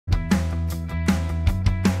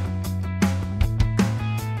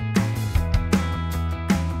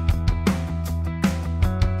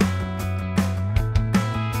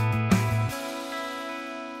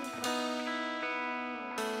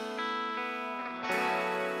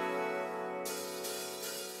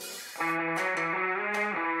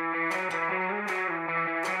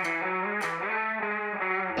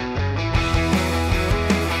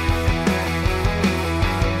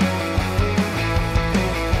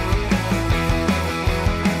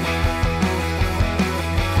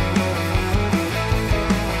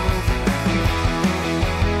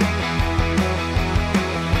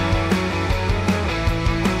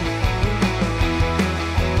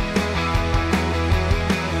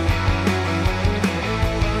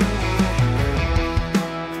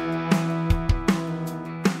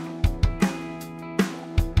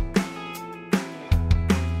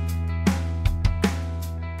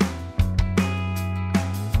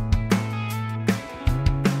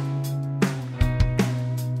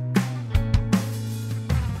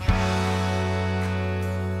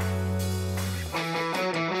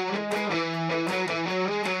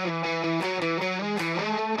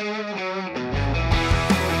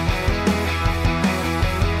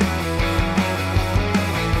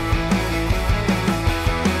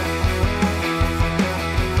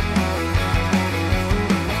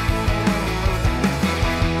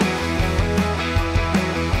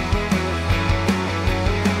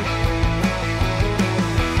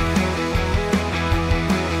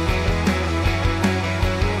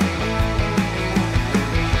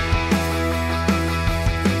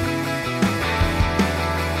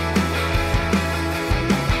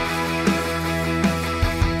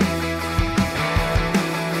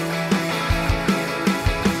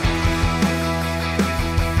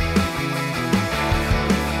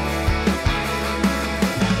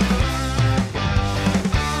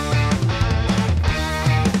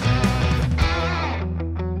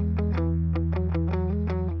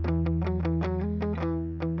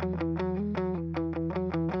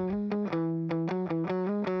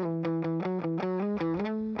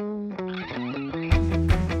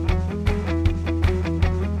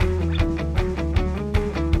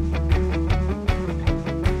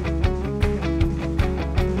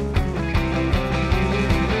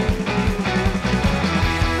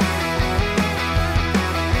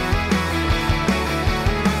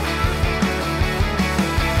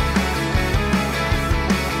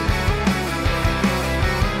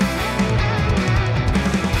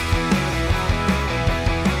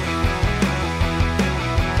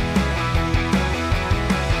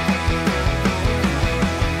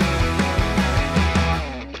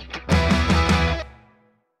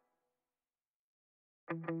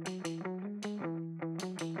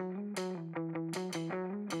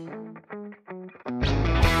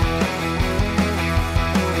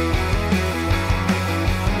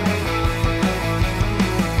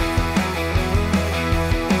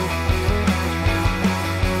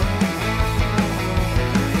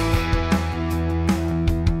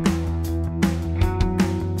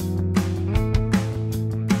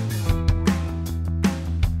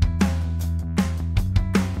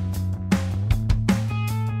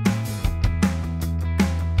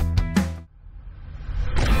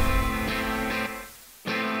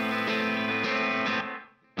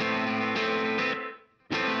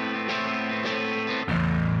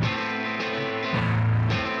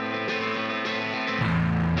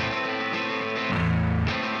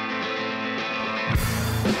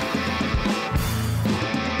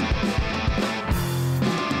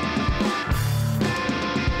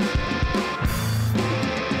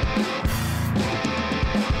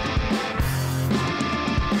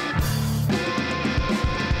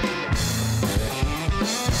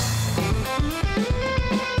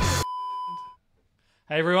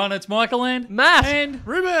Hey everyone, it's Michael and Matt and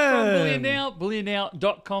Ruben from Bullion Now,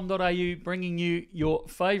 bullionnow.com.au, bringing you your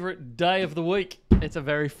favourite day of the week. It's a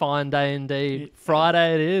very fine day indeed.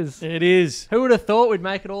 Friday it is. It is. Who would have thought we'd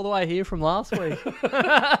make it all the way here from last week?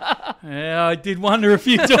 Yeah, I did wonder a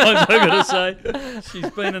few times, I've got to say.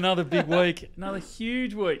 She's been another big week, another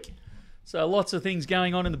huge week. So lots of things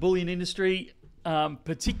going on in the bullion industry,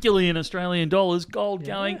 particularly in Australian dollars. Gold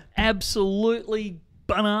going absolutely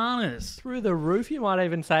bananas. Through the roof, you might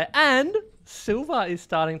even say. And silver is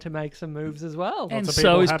starting to make some moves as well. And Lots of so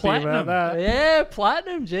people is happy platinum. about that. Yeah,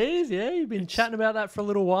 platinum, geez. Yeah, you've been chatting about that for a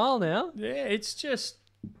little while now. Yeah, it's just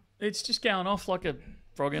going off like a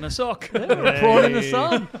frog in a sock. Yeah, prawn in the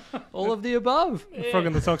sun. All of the above. The frog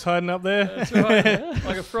in the sock's hiding up there. That's right.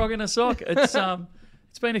 Like a frog in a sock.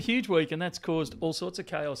 It's been a huge week, and that's caused all sorts of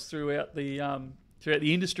chaos throughout the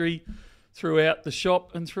industry, throughout the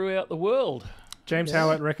shop, and throughout the world. James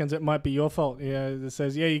Howard reckons it might be your fault. Yeah, it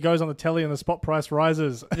says, he goes on the telly and the spot price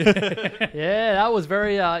rises. Yeah, that was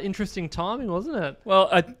very interesting timing, wasn't it?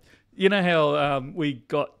 Well, you know how we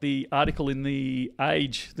got the article in the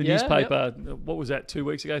Age, the newspaper, what was that, 2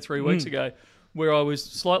 weeks ago, 3 weeks ago, where I was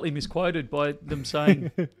slightly misquoted by them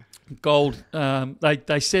saying gold,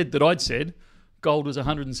 they said that I'd said gold was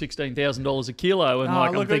 $116,000 a kilo. And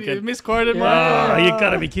I'm thinking, you misquoted me. Oh, you got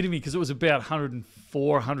to be kidding me, because it was about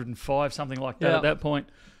 104, 105, something like that at that point.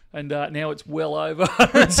 And now it's well over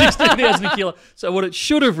 116,000 a kilo. So what it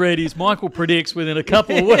should have read is Michael predicts within a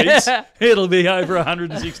couple of weeks it'll be over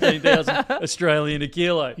 116,000 Australian a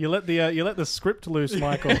kilo. You let the script loose,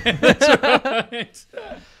 Michael. That's right.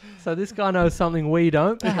 So this guy knows something we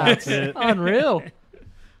don't, perhaps. Unreal.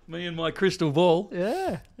 Me and my crystal ball.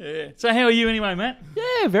 Yeah. So how are you anyway, Matt?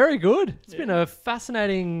 Yeah, very good. It's been a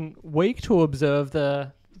fascinating week to observe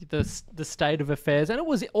the state of affairs, and it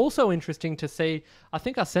was also interesting to see. I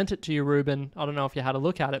think I sent it to you, Ruben. I don't know if you had a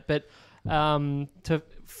look at it, but to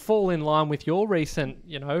fall in line with your recent,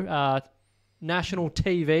 national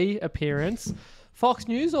TV appearance, Fox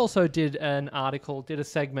News also did a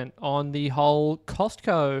segment on the whole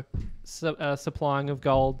Costco supplying of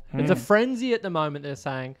gold. It's a frenzy at the moment. They're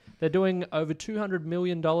saying they're doing over $200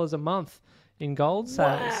 million a month in gold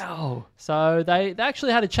sales. Wow. So they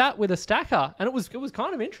actually had a chat with a stacker, and it was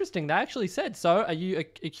kind of interesting. They actually said, so are you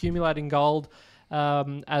accumulating gold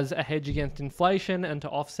as a hedge against inflation and to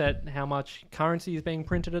offset how much currency is being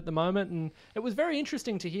printed at the moment? And it was very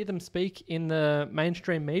interesting to hear them speak in the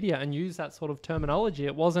mainstream media and use that sort of terminology.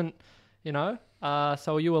 It wasn't, so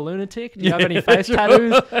are you a lunatic? Do you have any face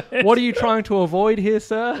tattoos? Right. What are you trying to avoid here,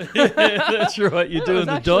 sir? That's right. You're doing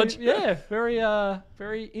the dodge. Yeah,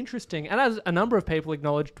 very interesting. And as a number of people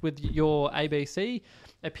acknowledged with your ABC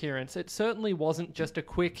appearance, it certainly wasn't just a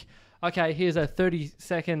quick, okay, here's a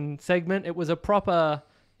 30-second segment. It was a proper,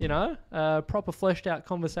 proper fleshed out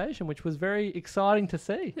conversation, which was very exciting to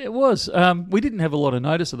see. It was. We didn't have a lot of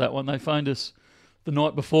notice of that one. They phoned us the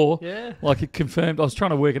night before. Yeah. Like it confirmed. I was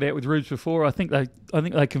trying to work it out with Rubes before. I think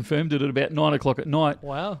they confirmed it at about 9 o'clock at night.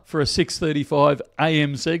 Wow. For a 6:35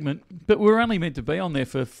 a.m. segment. But we were only meant to be on there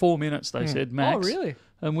for 4 minutes, they said, max. Oh, really?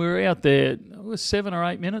 And we were out there, it was 7 or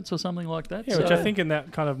 8 minutes or something like that. Yeah, which I think in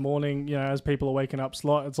that kind of morning, as people are waking up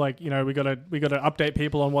slot, it's like, we got to update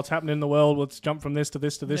people on what's happening in the world. Let's jump from this to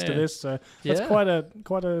this to this to this. So that's quite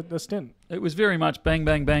a stint. It was very much bang,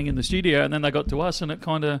 bang, bang in the studio, and then they got to us, and it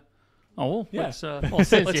kind of, let's have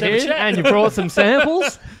a chat. And you brought some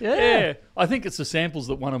samples. Yeah. I think it's the samples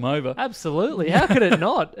that won them over. Absolutely. How could it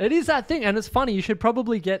not? It is that thing. And it's funny. You should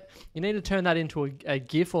probably you need to turn that into a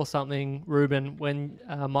GIF or something, Ruben, when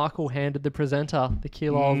Michael handed the presenter the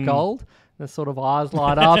kilo of gold. The sort of eyes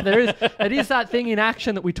light up. It is that thing in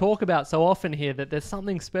action that we talk about so often here, that there's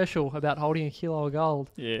something special about holding a kilo of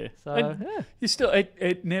gold. Yeah. So, You still,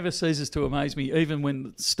 it never ceases to amaze me, even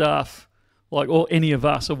when staff, or any of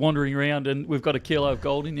us, are wandering around and we've got a kilo of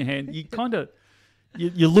gold in your hand. You kind of,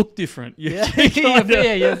 you look different. You're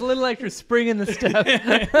a little extra spring in the step.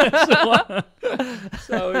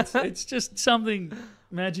 So it's just something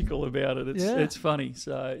magical about it. It's funny.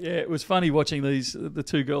 So it was funny watching the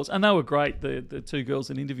two girls, and they were great. The two girls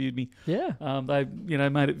that interviewed me. Yeah. They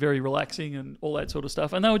made it very relaxing and all that sort of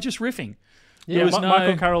stuff, and they were just riffing. Yeah.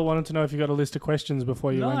 Michael Carroll wanted to know if you got a list of questions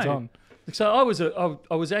before you went on. So I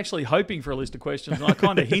was actually hoping for a list of questions, and I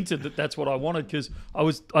kind of hinted that that's what I wanted, because I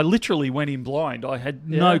literally went in blind. I had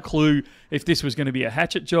no clue if this was going to be a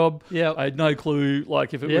hatchet job. Yeah, I had no clue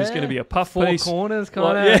if it was going to be a puff piece. 4 corners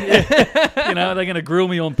kind of. They're going to grill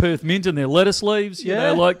me on Perth mint and their lettuce leaves. You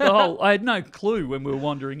know, the whole. I had no clue when we were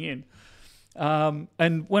wandering in.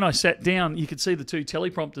 And when I sat down, you could see the two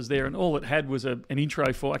teleprompters there, and all it had was an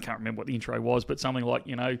intro for, I can't remember what the intro was, but something like,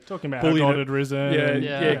 talking about how gold had risen.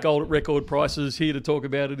 Yeah, gold at record prices. Here to talk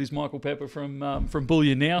about it is Michael Pepper from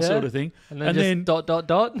Bullion Now, sort of thing. And then dot.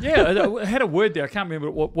 Yeah, I had a word there. I can't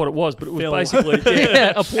remember what it was, but it was basically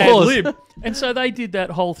applause. ad-lib. And so they did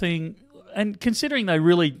that whole thing, and considering they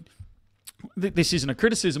really... This isn't a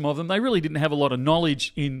criticism of them. They really didn't have a lot of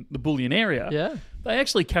knowledge in the Bullion area. Yeah. They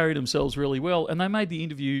actually carried themselves really well, and they made the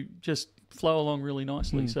interview just flow along really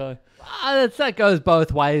nicely. So that goes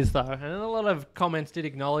both ways, though. And a lot of comments did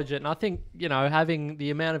acknowledge it. And I think, having the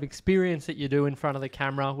amount of experience that you do in front of the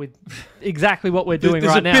camera with exactly what we're doing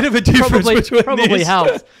right now, there's a bit of a difference probably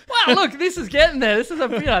helps. Well, look, this is getting there. This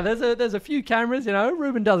is there's a few cameras.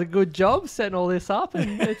 Ruben does a good job setting all this up,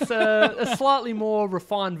 and it's a slightly more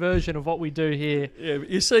refined version of what we do here. Yeah,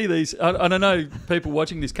 you see these. I know people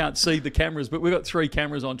watching this can't see the cameras, but we've got 3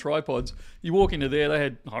 cameras on tripods. You walk into there, they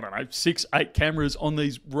had 6, 8 cameras on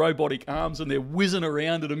these robotic arms, and they're whizzing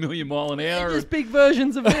around at 1,000,000 miles an hour. There's big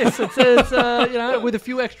versions of this. It's with a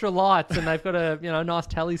few extra lights, and they've got a nice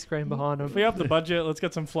tally screen behind them. If we have the budget, let's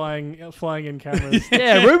get some flying in cameras.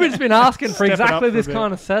 Yeah, Ruben's been asking for exactly this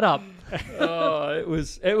kind of setup. It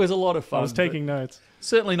was a lot of fun. I was taking notes.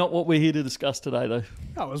 Certainly not what we're here to discuss today, though.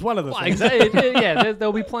 That was one of the things. Exactly. Yeah,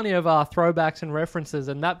 there'll be plenty of throwbacks and references,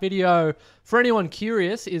 and that video, for anyone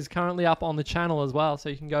curious, is currently up on the channel as well, so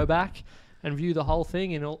you can go back and view the whole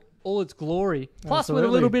thing in all its glory. Plus, with a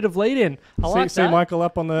little bit of lead-in. See Michael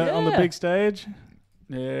up on the big stage.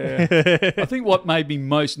 Yeah. I think what made me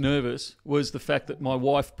most nervous was the fact that my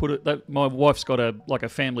wife my wife's got a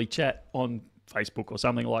family chat on Facebook or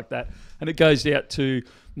something like that, and it goes out to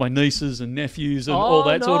my nieces and nephews and all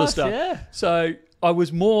that sort of stuff. Yeah. So I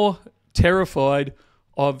was more terrified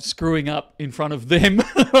of screwing up in front of them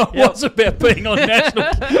than I was about being on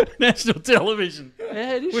national television.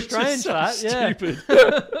 Yeah, it is which strange, is so that.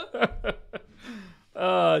 stupid.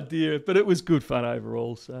 Oh dear, but it was good fun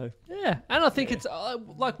overall. So yeah, and I think it's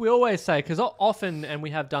like we always say, because often, and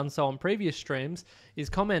we have done so on previous streams, is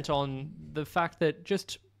comment on the fact that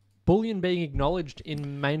just Bullion being acknowledged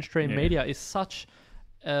in mainstream media is such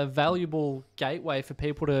a valuable gateway for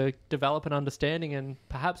people to develop an understanding and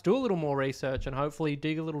perhaps do a little more research and hopefully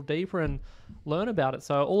dig a little deeper and learn about it.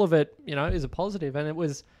 So all of it, is a positive, and it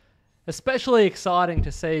was especially exciting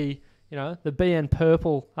to see, the BN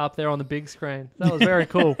purple up there on the big screen. That was very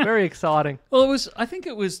cool, very exciting. Well, I think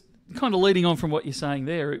it was kind of leading on from what you're saying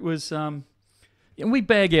there. It was, we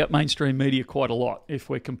bag out mainstream media quite a lot, if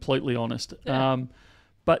we're completely honest. Yeah.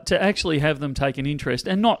 But to actually have them take an interest,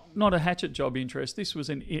 and not a hatchet job interest, this was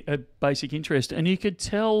a basic interest. And you could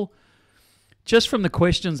tell just from the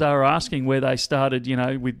questions they were asking where they started,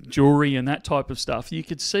 with jewelry and that type of stuff, you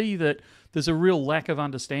could see that there's a real lack of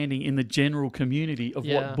understanding in the general community of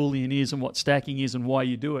what bullion is and what stacking is and why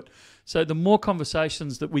you do it. So the more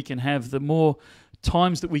conversations that we can have, the more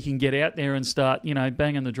times that we can get out there and start,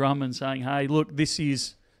 banging the drum and saying, hey, look, this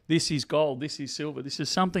is gold, this is silver, this is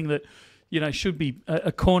something that should be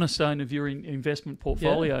a cornerstone of your investment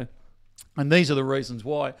portfolio. Yeah. And these are the reasons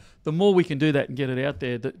why. The more we can do that and get it out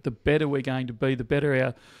there, the better we're going to be, the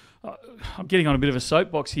better I'm getting on a bit of a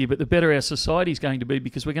soapbox here, but the better our society is going to be,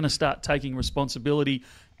 because we're going to start taking responsibility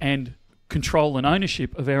and control and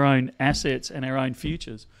ownership of our own assets and our own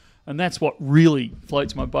futures. And that's what really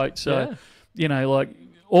floats my boat. So,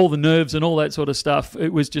 all the nerves and all that sort of stuff,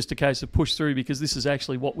 it was just a case of push through, because this is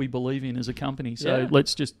actually what we believe in as a company. So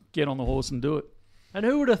let's just get on the horse and do it. And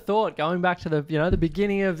who would have thought, going back to the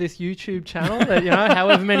beginning of this YouTube channel, that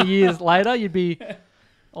however many years later you'd be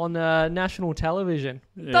on national television?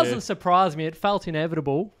 It doesn't surprise me. It felt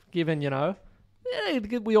inevitable, given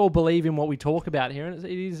we all believe in what we talk about here, and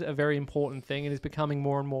it is a very important thing. It is becoming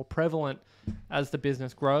more and more prevalent as the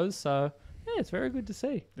business grows. So it's very good to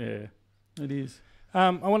see. Yeah, it is. I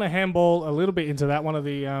want to handball a little bit into that. One of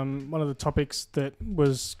the topics that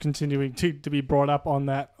was continuing to be brought up on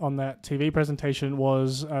that TV presentation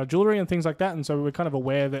was jewelry and things like that, and so we're kind of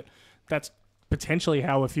aware that that's potentially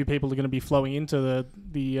how a few people are going to be flowing into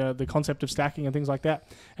the concept of stacking and things like that.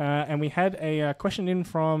 And we had a question in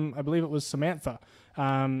from, I believe it was Samantha.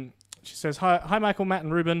 She says, Hi Michael, Matt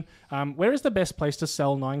and Ruben. Where is the best place to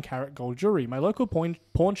sell 9-carat gold jewelry? My local pawn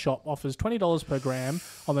shop offers $20 per gram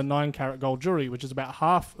on the 9-carat gold jewelry, which is about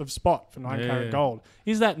half of spot for 9-carat gold.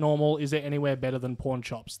 Is that normal? Is there anywhere better than pawn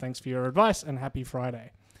shops? Thanks for your advice and happy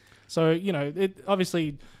Friday. So, it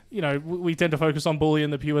obviously, we tend to focus on bullion,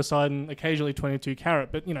 the pure side, and occasionally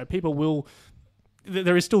 22-carat, but, people will...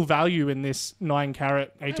 There is still value in this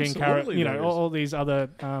 9-carat, 18-carat, all these other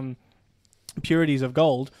purities of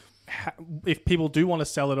gold. if people do want to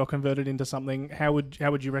sell it or convert it into something, how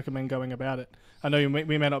would you recommend going about it? I know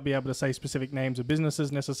we may not be able to say specific names of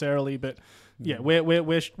businesses necessarily, but yeah, where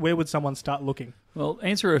would someone start looking? Well,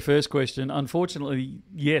 answer her first question. Unfortunately,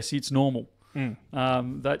 yes, it's normal.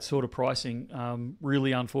 That sort of pricing,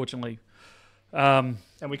 really, unfortunately. And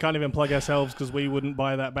we can't even plug ourselves because we wouldn't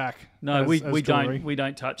buy that back. No, we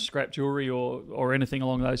don't touch scrap jewelry or anything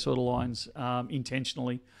along those sort of lines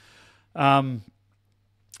intentionally.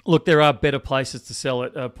 Look, there are better places to sell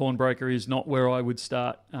it. A pawnbroker is not where I would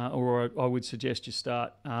start, or I would suggest you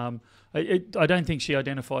start. I don't think she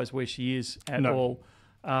identifies where she is at all.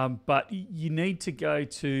 But you need to go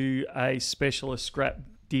to a specialist scrap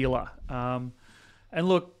dealer. And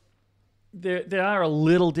look, they are a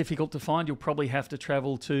little difficult to find. You'll probably have to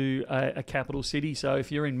travel to a capital city. So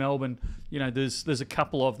if you're in Melbourne, there's a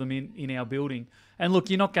couple of them in our building. And look,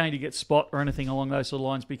 you're not going to get spot or anything along those sort of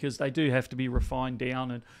lines because they do have to be refined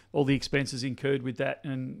down and all the expenses incurred with that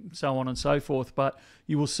and so on and so forth. But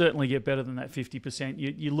you will certainly get better than that 50%.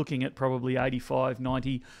 You're looking at probably 85,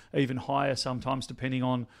 90, even higher sometimes, depending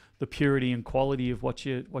on the purity and quality of what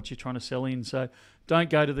you're trying to sell in. So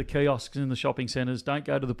don't go to the kiosks in the shopping centres. Don't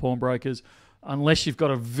go to the pawnbrokers. Unless you've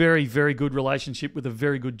got a very, very good relationship with a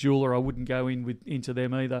very good jeweller, I wouldn't go into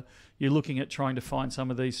them either. You're looking at trying to find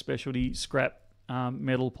some of these specialty scrap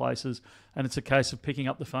metal places, and it's a case of picking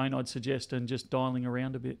up the phone, I'd suggest, and just dialing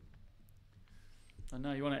around a bit. I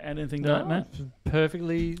know you want to add anything to that, Matt?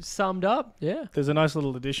 Perfectly summed up. Yeah. There's a nice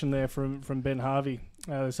little addition there from Ben Harvey.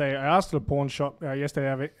 They say, I asked at a pawn shop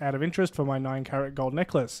yesterday out of interest for my 9-carat gold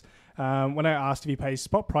necklace. When I asked if he pays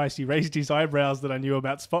spot price, he raised his eyebrows that I knew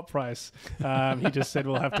about spot price. He just said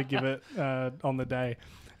we'll have to give it on the day.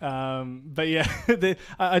 But yeah,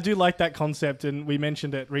 I do like that concept, and we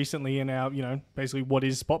mentioned it recently in our, basically what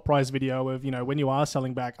is spot price video of, when you are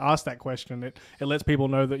selling back, ask that question. It lets people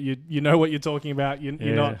know that you know what you're talking about.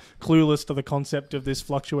 You're not clueless to the concept of this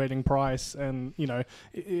fluctuating price, and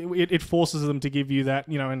it forces them to give you that.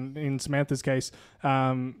 In Samantha's case,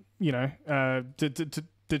 that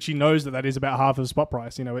she knows that is about half of spot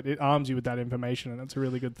price. It arms you with that information, and that's a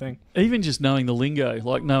really good thing. Even just knowing the lingo,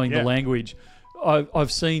 like knowing the language.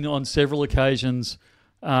 I've seen on several occasions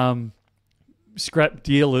scrap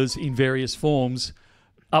dealers in various forms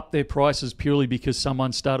up their prices purely because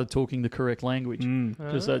someone started talking the correct language.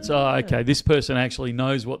 Because that's, okay, this person actually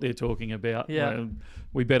knows what they're talking about. Yeah. Well,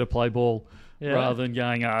 we better play ball. Yeah. Rather than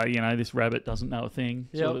going, this rabbit doesn't know a thing,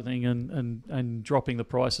 sort of thing, and dropping the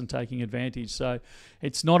price and taking advantage. So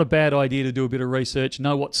it's not a bad idea to do a bit of research,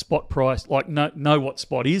 know what spot price, know what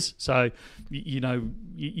spot is. So,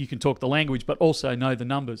 you can talk the language, but also know the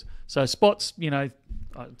numbers. So spots, today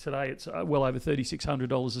it's well over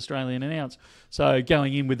 $3,600 Australian an ounce. So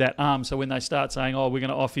going in with that arm, so when they start saying, we're going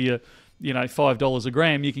to offer you, $5 a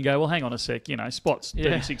gram, you can go, well, hang on a sec, spots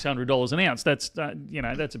 $3,600 an ounce. That's,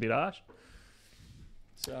 that's a bit harsh.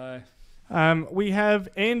 So, we have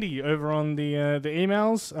Andy over on the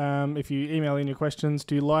emails. If you email in your questions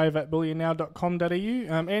to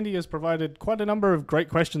live@bullionnow.com.au. Andy has provided quite a number of great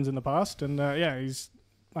questions in the past, and he's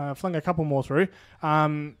flung a couple more through.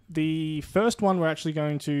 The first one we're actually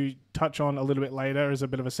going to touch on a little bit later is a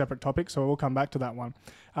bit of a separate topic, so we'll come back to that one.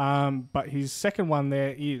 But his second one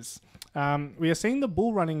there is... we are seeing the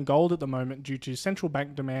bull run in gold at the moment due to central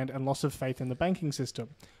bank demand and loss of faith in the banking system.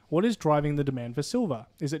 What is driving the demand for silver?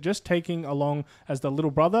 Is it just taking along as the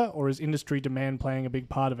little brother, or is industry demand playing a big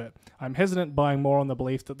part of it? I'm hesitant buying more on the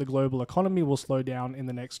belief that the global economy will slow down in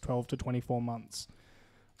the next 12 to 24 months.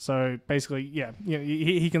 So basically,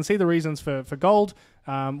 he can see the reasons for gold.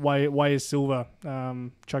 Why is silver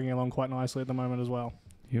chugging along quite nicely at the moment as well?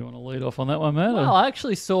 You want to lead off on that one, Matt? Well, I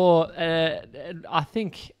actually saw, I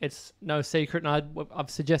think it's no secret, and I've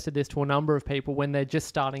suggested this to a number of people when they're just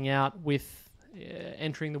starting out with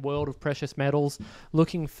entering the world of precious metals,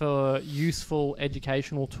 looking for useful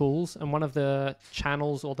educational tools. And one of the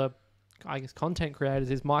channels or the content creators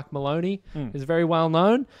is Mike Maloney, is very well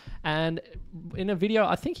known. And in a video,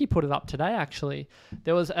 I think he put it up today actually,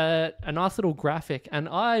 there was a nice little graphic, and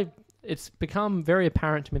it's become very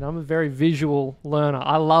apparent to me that I'm a very visual learner.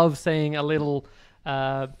 I love seeing a little,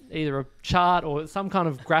 either a chart or some kind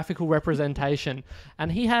of graphical representation.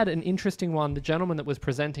 And he had an interesting one. The gentleman that was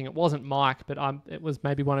presenting, it wasn't Mike, but it was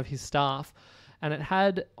maybe one of his staff. And it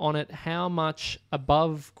had on it how much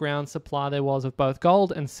above ground supply there was of both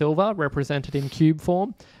gold and silver represented in cube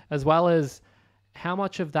form, as well as how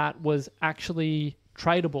much of that was actually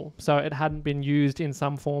tradable. So it hadn't been used in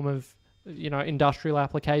some form of industrial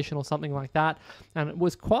application or something like that. And it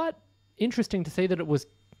was quite interesting to see that it was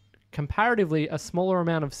comparatively a smaller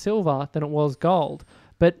amount of silver than it was gold.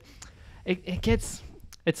 But it gets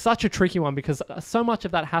it's such a tricky one because so much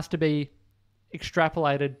of that has to be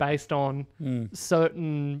extrapolated based on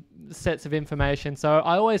certain sets of information. So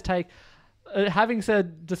I always take,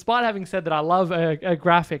 despite having said that I love a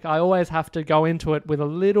graphic, I always have to go into it with a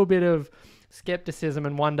little bit of skepticism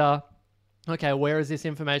and wonder, okay, where is this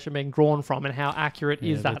information being drawn from and how accurate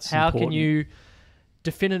is that? How can you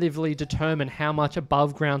definitively determine how much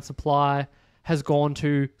above ground supply has gone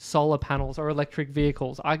to solar panels or electric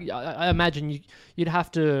vehicles? I imagine you'd have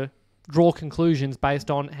to draw conclusions based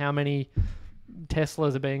on how many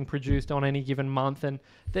Teslas are being produced on any given month, and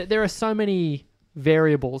there are so many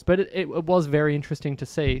variables, but it was very interesting to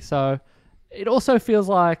see. So it also feels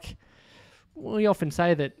like, we often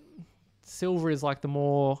say that silver is like the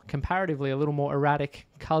more, comparatively, a little more erratic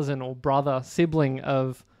cousin or brother, sibling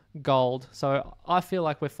of gold. So I feel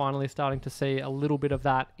like we're finally starting to see a little bit of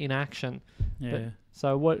that in action.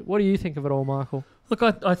 So what do you think of it all, Michael? Look,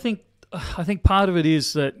 I think part of it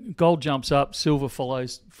is that gold jumps up, silver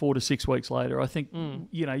follows 4 to 6 weeks later. I think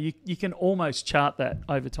you can almost chart that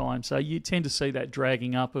over time. So you tend to see that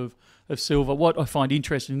dragging up of silver. What I find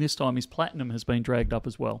interesting this time is platinum has been dragged up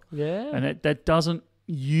as well. Yeah, and that doesn't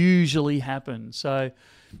usually happen. So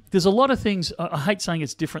there's a lot of things. I hate saying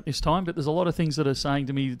it's different this time, but there's a lot of things that are saying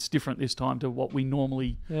to me it's different this time to what we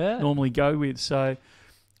normally go with. So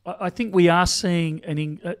I think we are seeing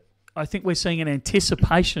we're seeing an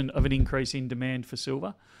anticipation of an increase in demand for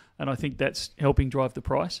silver, and I think that's helping drive the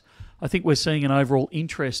price. I think we're seeing an overall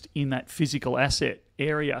interest in that physical asset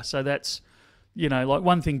area. So that's, like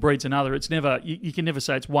one thing breeds another. It's never, you can never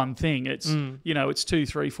say it's one thing. It's, it's 2,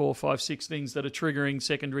 3, 4, 5, 6 things that are triggering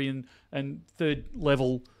secondary and third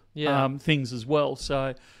level things as well.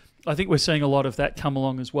 So I think we're seeing a lot of that come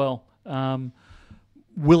along as well.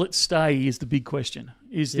 Will it stay is the big question.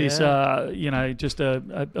 Is this, just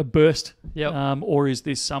a burst, or is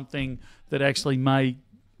this something that actually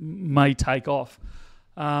may take off?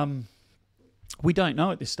 We don't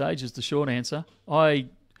know at this stage is the short answer. I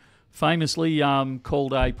famously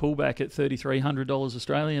called a pullback at $3,300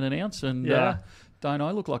 Australian an ounce, and don't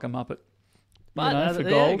I look like a muppet? But for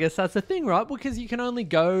gold. I guess that's the thing, right? Because you can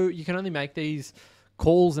only make these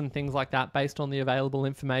calls and things like that based on the available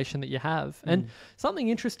information that you have. And something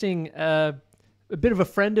interesting, a bit of a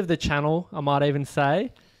friend of the channel, I might even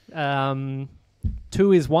say, 2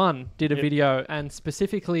 is 1 did a video and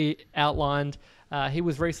specifically outlined, he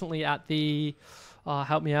was recently at the,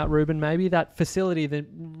 help me out, Ruben, maybe, that facility, the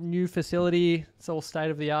new facility, it's all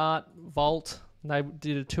state-of-the-art, Vault. They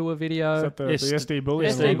did a tour video. Is that the SD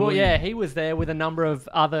Bullion? SD Bullion, yeah. He was there with a number of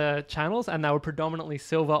other channels, and they were predominantly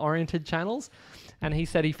silver-oriented channels. And he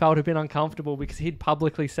said he felt a bit uncomfortable because he'd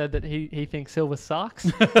publicly said that he thinks silver sucks.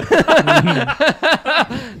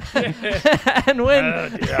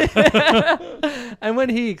 And when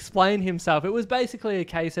he explained himself, it was basically a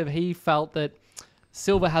case of he felt that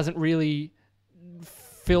silver hasn't really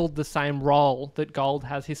filled the same role that gold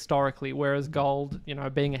has historically, whereas gold,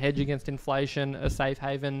 being a hedge against inflation, a safe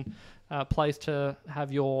haven place to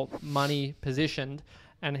have your money positioned,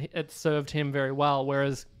 and it served him very well,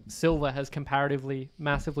 whereas silver has comparatively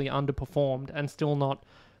massively underperformed and still not,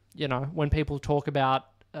 when people talk about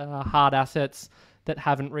hard assets that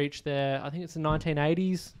haven't reached their, I think it's the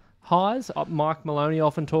 1980s highs. Mike Maloney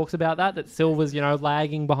often talks about that silver's,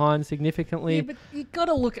 lagging behind significantly. Yeah, but you got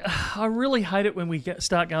to look, I really hate it when we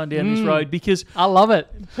start going down this road because I love it.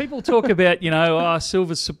 People talk about,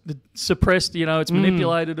 silver's suppressed, it's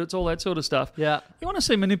manipulated, it's all that sort of stuff. Yeah. You want to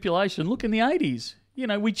see manipulation? Look in the 80s.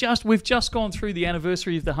 We've just gone through the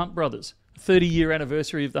anniversary of the Hunt brothers, 30-year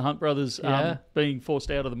anniversary of the Hunt brothers being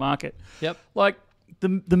forced out of the market. Yep. Like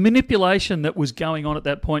the manipulation that was going on at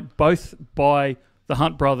that point, both by the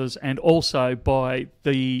Hunt brothers and also by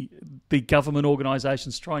the government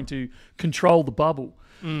organisations trying to control the bubble.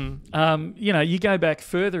 You go back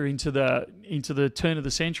further into the turn of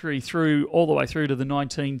the century all the way through to the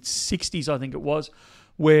 1960s, I think it was,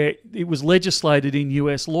 where it was legislated in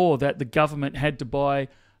US law that the government had to buy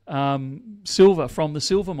silver from the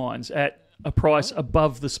silver mines at a price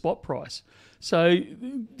above the spot price. So,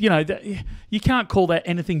 you can't call that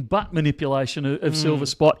anything but manipulation of silver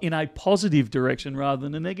spot in a positive direction rather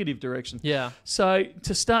than a negative direction. Yeah. So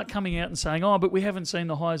to start coming out and saying, but we haven't seen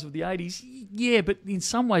the highs of the 80s, yeah, but in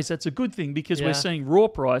some ways that's a good thing because we're seeing raw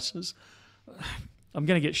prices. I'm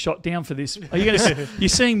going to get shot down for this. You're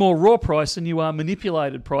seeing more raw price than you are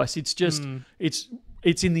manipulated price. It's just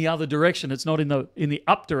it's in the other direction. It's not in the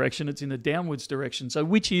up direction. It's in the downwards direction. So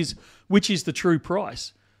which is the true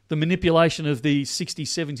price? The manipulation of the 60s,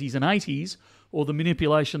 70s, and 80s, or the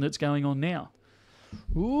manipulation that's going on now?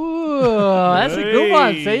 Ooh, that's a good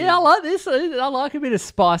one. See, I like this. I like a bit of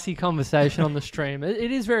spicy conversation on the stream.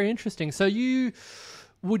 It is very interesting. So you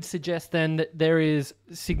would suggest then that there is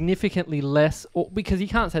significantly less, because you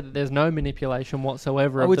can't say that there's no manipulation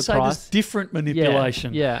whatsoever of the price. I would say there's different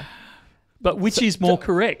manipulation. Yeah. But which is more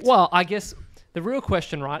correct? Well, I guess the real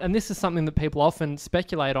question, right, and this is something that people often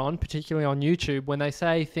speculate on, particularly on YouTube, when they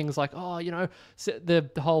say things like, oh, you know, the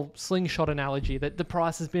whole slingshot analogy, that the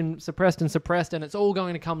price has been suppressed and it's all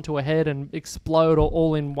going to come to a head and explode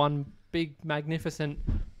all in one big, magnificent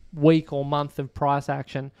week or month of price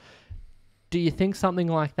action. Do you think something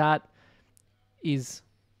like that is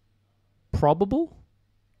probable?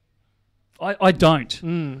 I don't.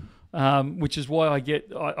 Which is why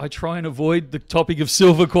I try and avoid the topic of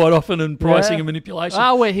silver quite often and pricing and manipulation.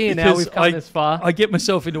 Oh, we're here now. We've come this far. I get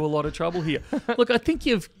myself into a lot of trouble here. Look, I think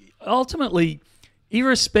you've ultimately,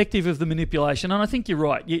 irrespective of the manipulation, and I think you're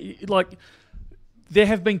right. There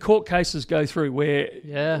have been court cases go through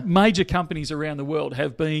where major companies around the world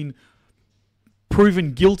have been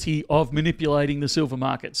proven guilty of manipulating the silver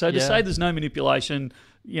market. So to say there's no manipulation,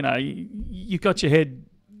 you know, you've got your head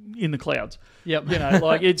in the clouds. Yep. You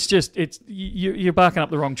know, you're barking up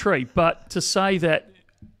the wrong tree. But to say that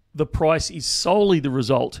the price is solely the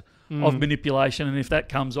result of manipulation, and if that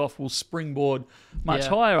comes off, will springboard much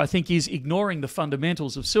higher, I think is ignoring the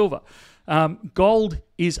fundamentals of silver. Gold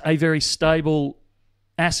is a very stable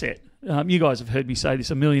asset. You guys have heard me say this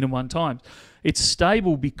 1,000,001 times. It's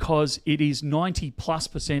stable because it is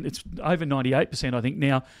 90+%, it's over 98%, I think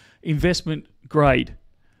now, investment grade.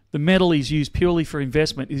 The metal is used purely for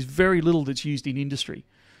investment. There's very little that's used in industry.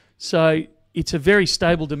 So it's a very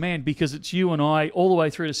stable demand because it's you and I all the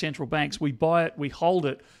way through to central banks. We buy it, we hold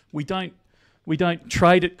it. We don't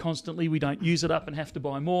trade it constantly. We don't use it up and have to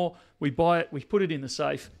buy more. We buy it, we put it in the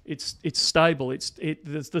safe. It's stable.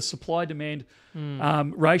 The supply-demand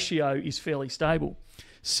ratio is fairly stable.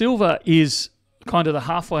 Silver is kind of the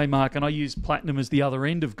halfway mark, and I use platinum as the other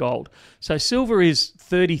end of gold. So silver is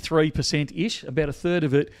 33%-ish, about a third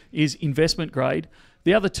of it is investment grade.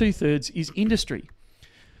 The other 2/3 is industry.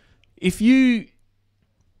 If you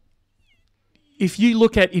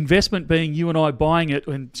look at investment being you and I buying it,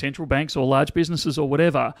 and central banks or large businesses or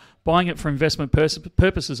whatever, buying it for investment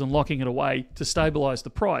purposes and locking it away to stabilise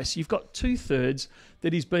the price, you've got 2/3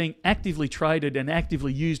 that is being actively traded and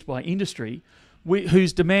actively used by industry,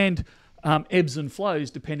 whose demand ebbs and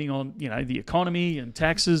flows depending on, you know, the economy and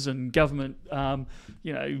taxes and government,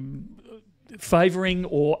 favouring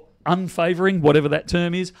or unfavouring, whatever that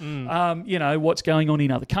term is. You know, what's going on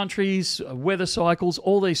in other countries, weather cycles,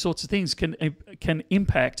 all these sorts of things can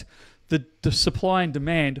impact the supply and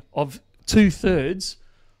demand of 2/3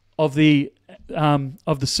 of the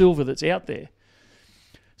silver that's out there.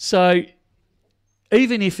 So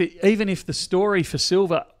even if the story for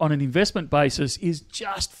silver on an investment basis is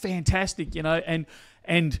just fantastic, you know,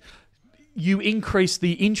 and you increase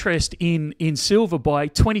the interest in silver by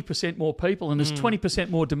 20% more people, and there's 20%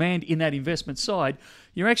 more demand in that investment side,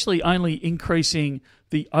 you're actually only increasing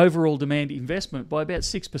the overall demand investment by about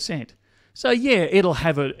 6%. So yeah, it'll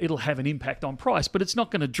have an impact on price, but it's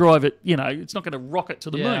not going to drive it. You know, it's not going to rocket to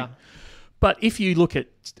the moon. But if you look at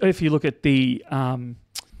the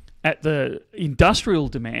industrial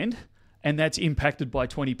demand, and that's impacted by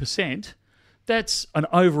 20%, that's an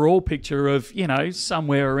overall picture of, you know,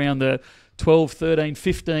 somewhere around the 12, 13,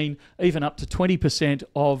 15, even up to 20%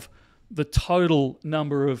 of the total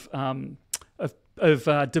number of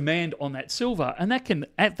demand on that silver, and that can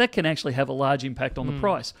actually have a large impact on the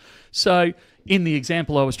price. So in the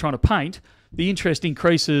example I was trying to paint, the interest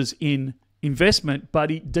increases in investment,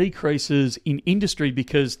 but it decreases in industry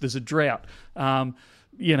because there's a drought.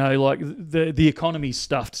 You know, like the economy's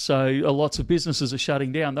stuffed, so lots of businesses are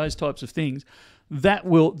shutting down. Those types of things, that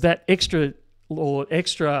extra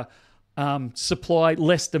supply,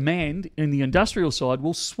 less demand in the industrial side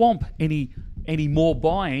will swamp any more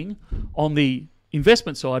buying on the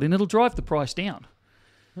investment side, and it'll drive the price down.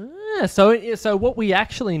 So what we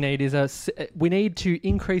actually need is we need to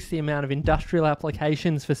increase the amount of industrial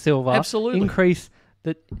applications for silver. Absolutely, increase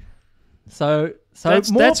the. So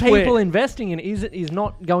more people investing in it is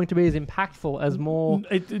not going to be as impactful as more...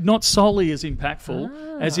 Not solely as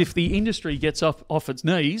impactful as if the industry gets off its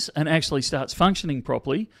knees and actually starts functioning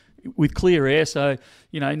properly with clear air. So,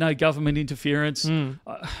 you know, no government interference.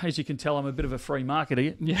 As you can tell, I'm a bit of a free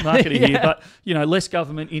marketer here, but, you know, less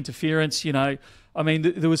government interference. You know, I mean,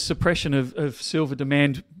 there was suppression of silver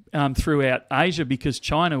demand throughout Asia because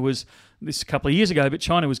China was this a couple of years ago, but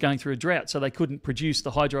China was going through a drought, so they couldn't produce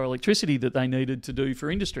the hydroelectricity that they needed to do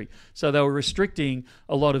for industry. So they were restricting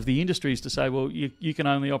a lot of the industries to say, well, you can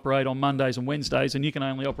only operate on Mondays and Wednesdays, and you can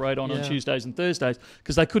only operate on Tuesdays and Thursdays,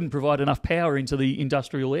 because they couldn't provide enough power into the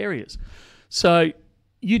industrial areas. So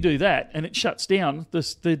you do that, and it shuts down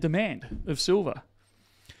the demand of silver.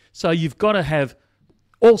 So you've got to have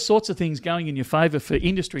all sorts of things going in your favour for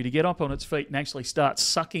industry to get up on its feet and actually start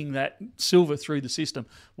sucking that silver through the system.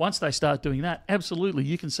 Once they start doing that, absolutely,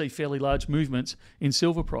 you can see fairly large movements in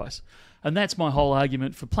silver price. And that's my whole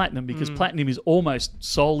argument for platinum, because platinum is almost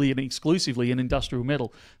solely and exclusively an industrial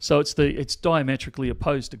metal. So it's diametrically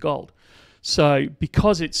opposed to gold. So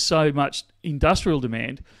because it's so much industrial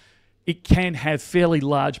demand, it can have fairly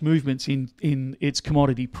large movements in its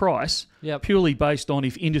commodity price, purely based on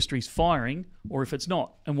if industry's firing or if it's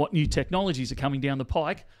not, and what new technologies are coming down the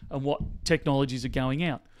pike and what technologies are going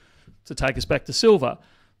out. To take us back to silver,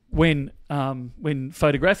 when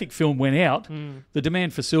photographic film went out, the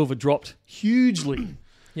demand for silver dropped hugely.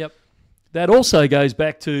 That also goes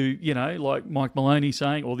back to, like Mike Maloney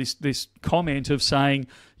saying, or this comment of saying,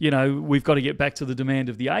 we've got to get back to the demand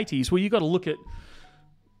of the 80s. Well, you've got to look at,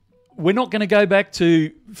 we're not going to go back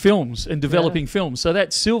to films and developing films. So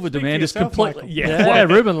that silver demand is completely...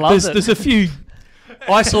 Ruben loves it. There's a few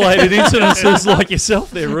isolated incidences like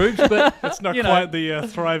yourself there, Rubes, but... It's not quite the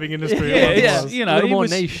thriving industry. A little more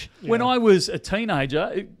niche. When I was a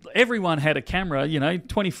teenager, everyone had a camera, you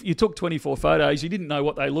took 24 photos, you didn't know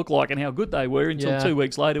what they looked like and how good they were until 2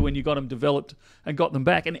 weeks later when you got them developed and got them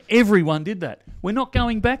back, and everyone did that. We're not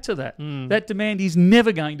going back to that. That demand is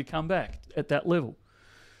never going to come back at that level.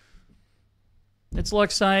 It's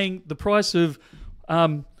like saying the price of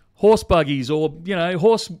horse buggies or,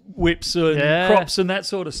 horse whips and crops and that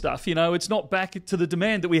sort of stuff. It's not back to the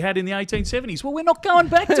demand that we had in the 1870s. Well, we're not going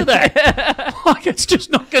back to that. It's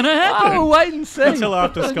just not going to happen. Oh, wait and see. Until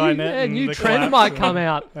after Skynet. A new trend might come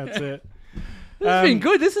out. That's it. This has been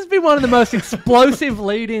good. This has been one of the most explosive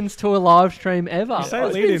lead-ins to a live stream ever. You say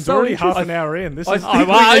lead-ins, already half an hour in. This is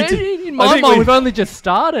in my mind, we've only just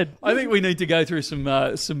started. I think we need to go through some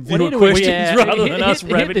viewer questions rather than us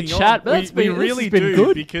rabbiting the chat. on. We really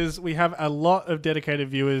do, because we have a lot of dedicated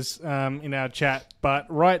viewers in our chat. But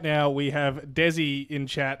right now we have Desi in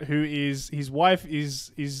chat, who is his wife is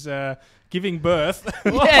giving birth.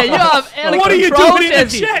 Yeah, you are out of control, What are you doing in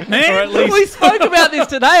the chat, man? Or at least we spoke about this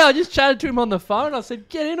today. I just chatted to him on the phone. I said,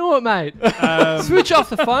 get into it, mate. Switch off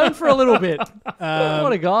the phone for a little bit.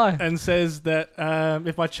 What a guy. And says that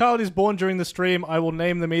if my child is born during the stream, I will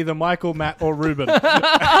name them either Michael, Matt, or Ruben.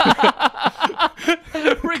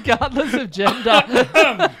 Regardless of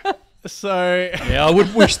gender. So yeah, I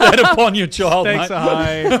would wish that upon your child, thanks mate. a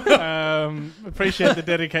high. Appreciate the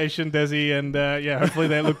dedication, Desi, and hopefully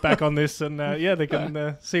they look back on this and they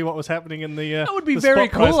can see what was happening in the that would be the very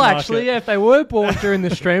spot price cool, actually. market. If they were born during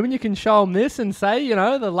the stream, and you can show them this and say,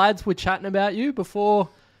 the lads were chatting about you before.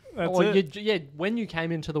 That's it. When you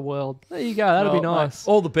came into the world. There you go. That'll be nice.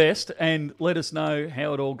 All the best, and let us know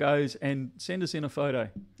how it all goes, and send us in a photo.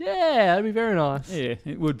 Yeah, that'd be very nice. Yeah,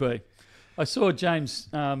 it would be. I saw James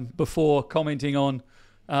before commenting on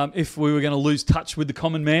if we were going to lose touch with the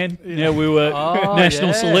common man. Now we were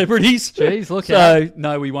national celebrities. Jeez, look so,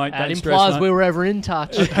 no, we won't. That Don't implies stress, we were ever in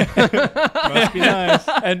touch. Must be nice.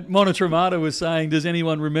 And Monotramata was saying, does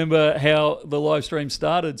anyone remember how the live stream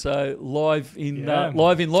started? So live in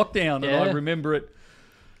lockdown, and I remember it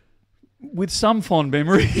with some fond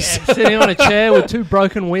memories. Yeah, sitting on a chair with 2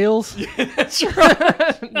 broken wheels. Yeah, that's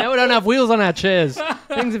right. Now we don't have wheels on our chairs.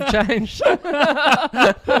 Things have changed.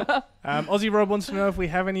 Aussie Rob wants to know if we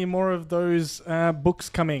have any more of those books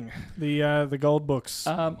coming, the gold books.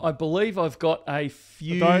 I believe I've got a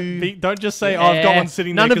few. Don't just say, I've got one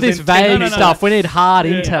sitting there. None of this vague stuff. We need hard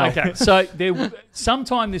intel. Okay, so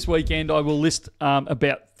sometime this weekend I will list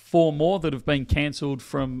about 4 more that have been cancelled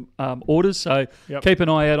from orders. So keep an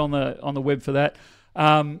eye out on the web for that.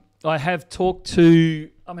 I have talked to,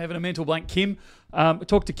 I'm having a mental blank, Kim. I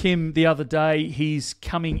talked to Kim the other day. He's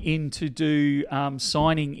coming in to do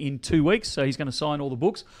signing in 2 weeks, so he's going to sign all the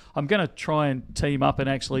books. I'm going to try and team up and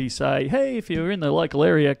actually say, hey, if you're in the local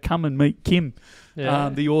area, come and meet Kim,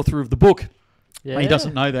 the author of the book. Yeah. He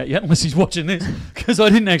doesn't know that yet, unless he's watching this, because I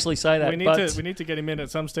didn't actually say that. We need to get him in at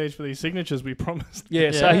some stage for these signatures we promised.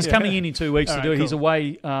 So he's coming in 2 weeks to do it. Cool. He's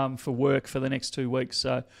away for work for the next 2 weeks,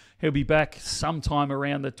 so he'll be back sometime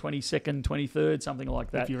around the 22nd, 23rd, something like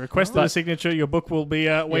that. If you requested a signature, your book will be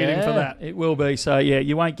waiting for that. It will be. So,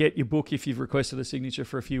 you won't get your book if you've requested a signature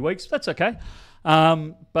for a few weeks. That's okay.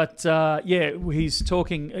 He's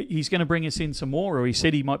talking. He's going to bring us in some more, or he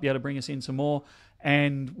said he might be able to bring us in some more.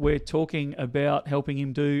 and we're talking about helping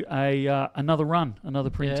him do another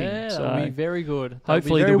printing. Yeah, so that'll be very good.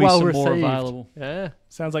 hopefully there'll there'll be well some more received. available. Yeah,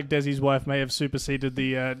 Sounds like Desi's wife may have superseded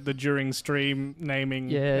the during stream naming.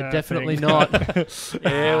 yeah, definitely thing. not.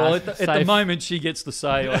 Yeah, well, at the Safe. moment she gets the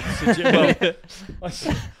say.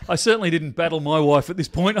 I certainly didn't battle my wife at this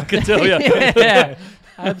point, I can tell you. Yeah,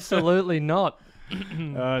 absolutely not.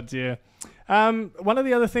 Oh dear. One of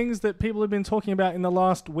the other things that people have been talking about in the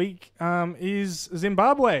last week is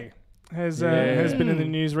Zimbabwe has been in the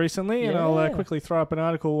news recently, and I'll quickly throw up an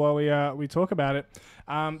article while we talk about it.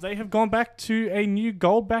 They have gone back to a new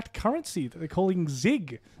gold-backed currency that they're calling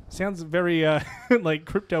ZIG. Sounds very like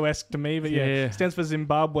crypto-esque to me, but it stands for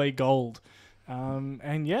Zimbabwe Gold. And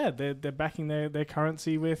they're backing their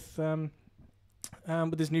currency with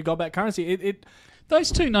this new gold-backed currency.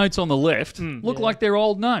 Those two notes on the left look like they're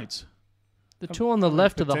old notes. The two on the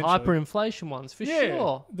left are the potentially. hyperinflation ones, for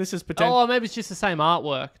sure. This is potential. Oh, maybe it's just the same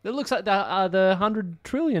artwork. It looks like the 100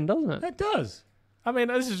 trillion, doesn't it? It does. I mean,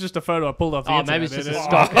 this is just a photo I pulled off the Oh, internet. maybe it's just a It-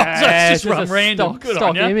 stock. It's just a random. Good stock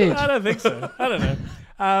on ya. image. I don't think so. I don't know.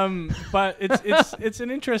 But it's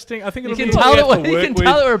an interesting. I think You it'll can be. tell have to you work can with.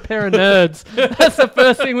 tell that we're a pair of nerds. That's the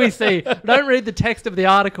first thing we see. Don't read the text of the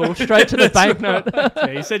article. Straight to the banknote.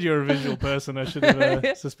 Yeah, you said you're a visual person. I should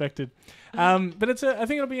have suspected. But I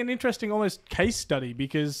think it'll be an interesting almost case study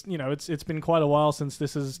because it's been quite a while since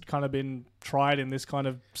this has kind of been tried in this kind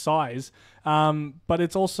of size. But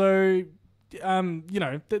it's also.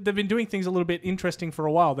 They've been doing things a little bit interesting for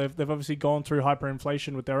a while. They've obviously gone through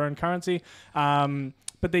hyperinflation with their own currency,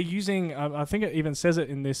 but they're using. I think it even says it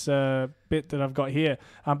in this bit that I've got here.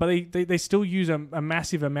 But they still use a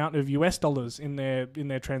massive amount of US dollars in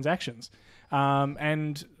their transactions.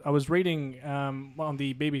 And I was reading on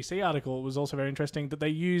the BBC article. It was also very interesting that they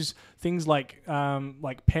use things like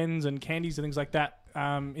pens and candies and things like that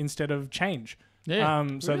instead of change. Yeah,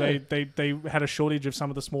 So really? they had a shortage of some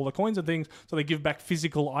of the smaller coins and things, so they give back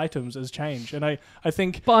physical items as change. And I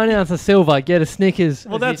think Buy an ounce of silver, get a Snickers.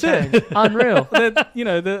 Well, as that's your it. change. Unreal. that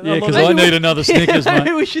Yeah, because I need another Snickers, Maybe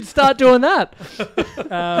mate. we should start doing that.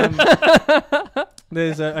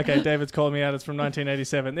 There's okay. David's calling me out. It's from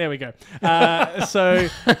 1987. There we go.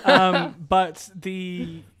 But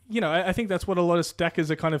the. I think that's what a lot of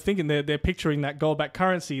stackers are kind of thinking. They're picturing that gold-backed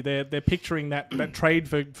currency. They're picturing that trade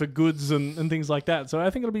for goods and things like that. So I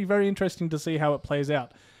think it'll be very interesting to see how it plays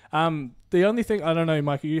out. The only thing, I don't know,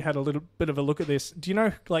 Michael, you had a little bit of a look at this. Do you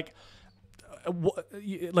know,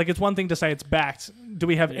 it's one thing to say it's backed. Do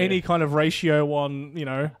we have any kind of ratio on,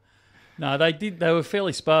 No, they did. They were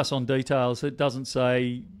fairly sparse on details. It doesn't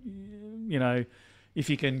say, if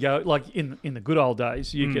you can go like in the good old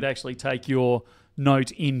days, you could actually take your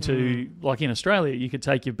note into, like in Australia, you could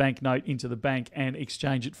take your bank note into the bank and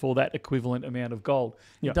exchange it for that equivalent amount of gold.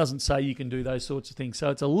 Yep. It doesn't say you can do those sorts of things. So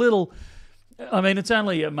it's a little, it's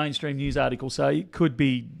only a mainstream news article, so it could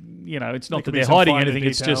be, it's not that could be they're some hiding finer anything.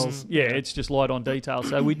 It's details. just, it's just light on detail.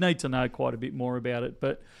 So we'd need to know quite a bit more about it.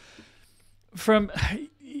 But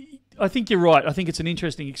I think you're right. I think it's an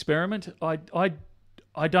interesting experiment.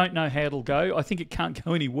 I don't know how it'll go. I think it can't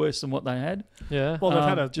go any worse than what they had. Yeah. Well, they've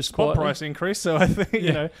had a just spot quietly. price increase, so I think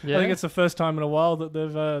I Yeah. think it's the first time in a while that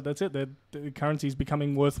they've. That's it. The currency's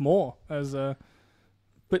becoming worth more as.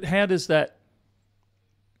 But how does that?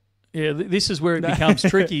 Yeah, this is where it becomes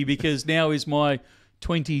tricky because now is my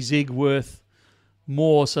 20 zig worth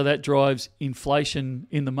more, so that drives inflation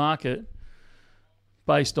in the market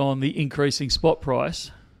based on the increasing spot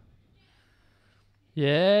price.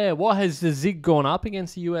 Yeah. What has the ZIG gone up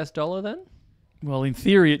against the US dollar then? Well, in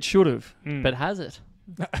theory, it should have. But has it?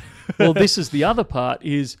 Well, this is the other part: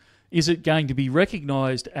 is it going to be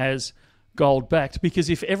recognised as gold backed? Because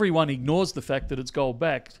if everyone ignores the fact that it's gold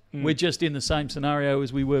backed, we're just in the same scenario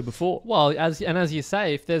as we were before. Well, as you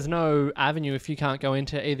say, if there's no avenue, if you can't go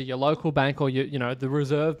into either your local bank or the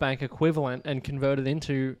Reserve Bank equivalent and convert it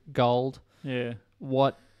into gold, Yeah.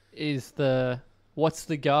 what's the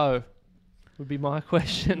go? Would be my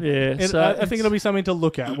question. Yeah. I think it'll be something to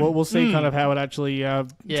look at. We'll see kind of how it actually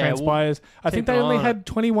transpires. I think keep they an only eye on had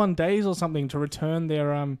 21 days or something to return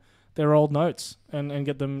their old notes and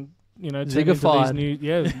get them turned into these Zigified. new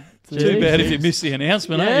Too bad if you missed the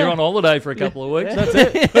announcement. Yeah. You're on holiday for a couple of weeks. That's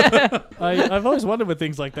it. I've always wondered with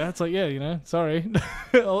things like that. It's like, sorry,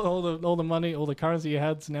 all the money, all the currency you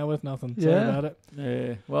had's now worth nothing. Sorry Yeah. about it.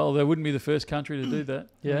 Yeah. Well, they wouldn't be the first country to do that.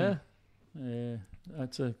 Yeah. Yeah.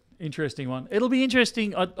 That's a interesting one. It'll be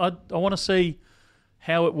interesting. I want to see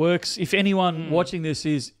how it works. If anyone watching this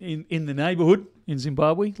is in the neighbourhood in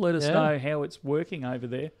Zimbabwe, let us know how it's working over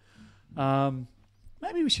there.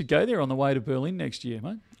 Maybe we should go there on the way to Berlin next year,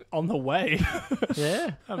 mate. On the way.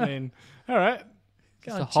 Yeah. I mean, all right.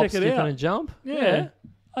 Go Just a and hop, check skip, it out. and a jump. Yeah.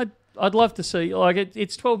 I'd love to see, like,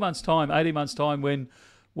 it's 12 months' time, 18 months' time when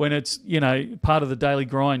it's, part of the daily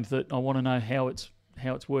grind that I want to know how it's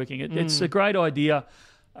working. It's a great idea.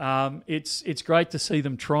 It's great to see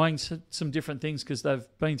them trying some different things because they've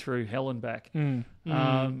been through hell and back.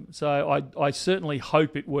 So I certainly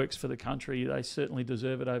hope it works for the country. They certainly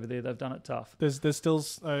deserve it over there. They've done it tough. There's still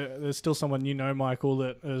someone Michael,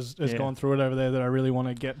 that has gone through it over there that I really want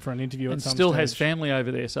to get for an interview. And at some still stage. has family over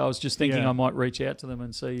there. So I was just thinking I might reach out to them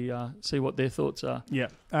and see what their thoughts are. Yeah.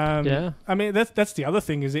 Yeah. I mean, that's the other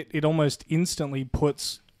thing is it almost instantly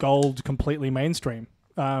puts gold completely mainstream.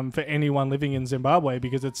 For anyone living in Zimbabwe,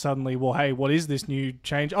 because it's suddenly, well, hey, what is this new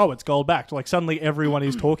change? Oh, it's gold backed. Like suddenly everyone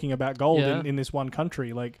is talking about gold in this one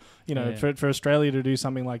country. Like, for Australia to do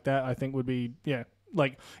something like that, I think would be,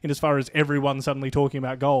 like in as far as everyone suddenly talking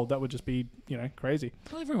about gold, that would just be, crazy.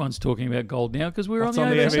 Well, everyone's talking about gold now because we're That's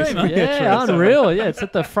on the ABC, mate. Yeah, unreal. Yeah, it's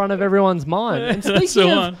at the front of everyone's mind. And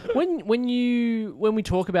speaking of, when we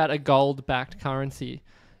talk about a gold-backed currency,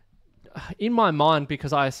 in my mind,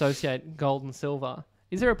 because I associate gold and silver,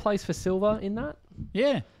 is there a place for silver in that?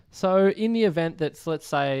 Yeah. So in the event that, let's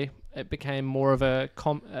say, it became more of a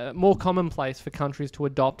more commonplace for countries to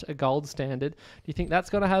adopt a gold standard, do you think that's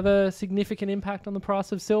going to have a significant impact on the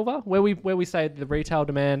price of silver? Where we say the retail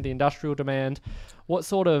demand, the industrial demand, what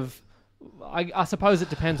sort of... I suppose it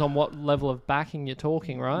depends on what level of backing you're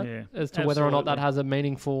talking, right? Yeah, as to whether or not that has a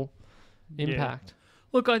meaningful impact.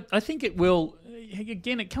 Look, I think it will.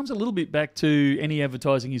 Again, it comes a little bit back to any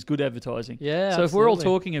advertising is good advertising. Yeah, so if we're all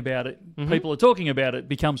talking about it, people are talking about it,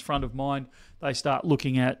 becomes front of mind. They start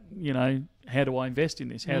looking at, how do I invest in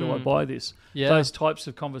this? How do I buy this? Yeah. Those types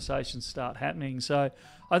of conversations start happening. So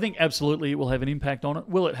I think absolutely it will have an impact on it.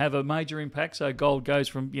 Will it have a major impact? So gold goes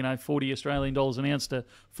from, 40 Australian dollars an ounce to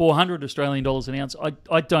 400 Australian dollars an ounce.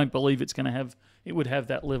 I don't believe it would have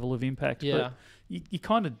that level of impact. Yeah. But you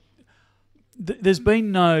kind of... There's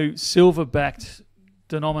been no silver-backed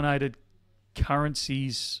denominated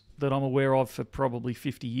currencies that I'm aware of for probably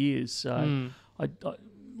 50 years. So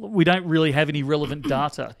we don't really have any relevant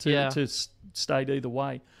data to state either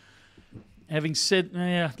way. Having said,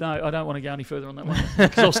 no, I don't want to go any further on that one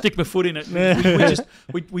because I'll stick my foot in it.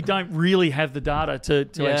 We don't really have the data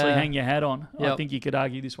to actually hang your hat on. Yep. I think you could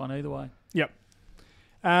argue this one either way. Yep.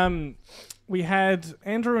 We had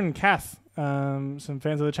Andrew and Kath, some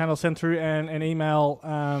fans of the channel, sent through an email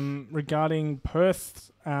regarding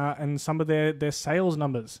Perth and some of their sales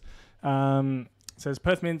numbers. It says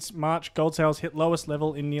Perth Mint's March gold sales hit lowest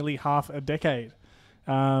level in nearly half a decade.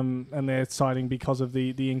 And they're citing because of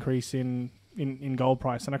the increase in gold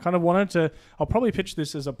price. And I kind of wanted to... I'll probably pitch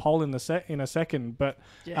this as a poll in a second, but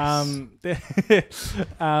yes.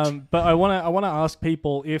 But I want to ask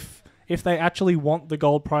people if they actually want the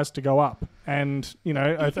gold price to go up. And,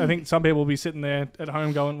 I think some people will be sitting there at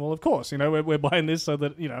home going, well, of course, we're buying this so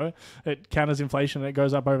that, it counters inflation and it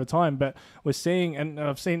goes up over time. But we're seeing, and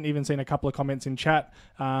I've even seen a couple of comments in chat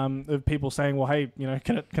of people saying, well, hey,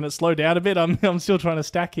 can it slow down a bit? I'm still trying to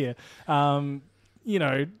stack here.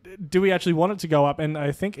 Do we actually want it to go up? And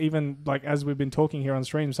I think even like as we've been talking here on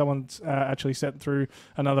stream, someone's actually sent through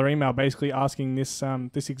another email basically asking this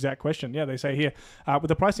exact question. Yeah, they say here, with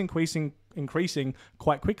the price increasing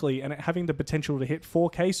quite quickly and it having the potential to hit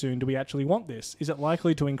 4K soon, do we actually want this? Is it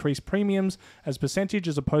likely to increase premiums as percentage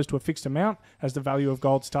as opposed to a fixed amount as the value of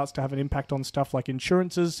gold starts to have an impact on stuff like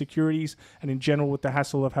insurances, securities, and in general with the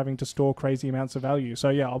hassle of having to store crazy amounts of value? So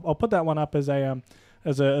yeah, I'll put that one up as a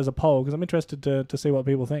poll because I'm interested to see what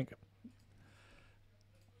people think.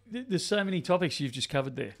 There's so many topics you've just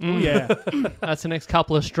covered there. Yeah. That's the next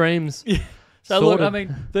couple of streams. Yeah. So look, I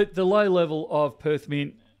mean, the low level of Perth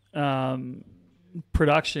Mint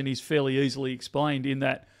production is fairly easily explained in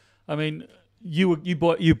that, I mean, you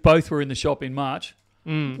both were in the shop in March.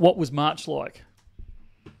 What was March like?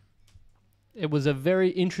 It was a very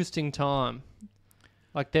interesting time.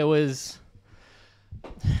 Like there was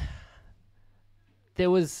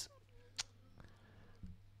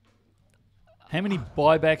How many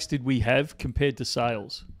buybacks did we have compared to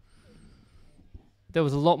sales? There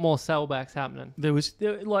was a lot more sellbacks happening. There like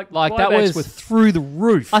that buybacks were through the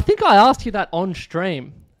roof. I think I asked you that on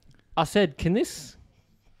stream. I said, "Can this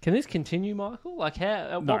continue, Michael? Like,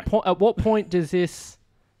 how? At what point does this,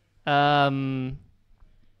 like,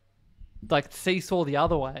 seesaw the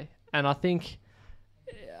other way?" And I think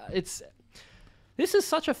this is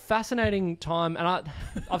such a fascinating time, and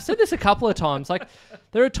I've said this a couple of times. Like,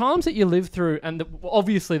 there are times that you live through, and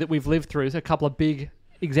obviously that we've lived through. So a couple of big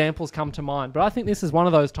examples come to mind, but I think this is one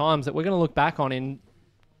of those times that we're going to look back on in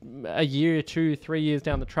a year, 2, 3 years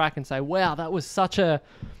down the track and say, "Wow, that was such a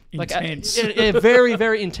intense. Very,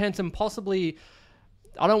 very intense, and possibly,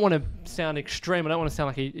 I don't want to sound extreme. I don't want to sound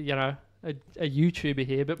like a YouTuber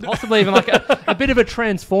here, but possibly even like a bit of a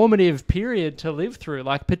transformative period to live through.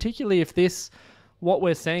 Like particularly if what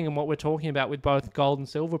we're seeing and what we're talking about with both gold and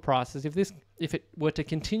silver prices, if it were to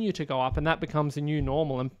continue to go up and that becomes the new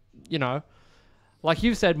normal, and like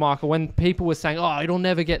you've said, Michael, when people were saying, "Oh, it'll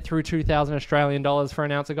never get through 2,000 Australian dollars for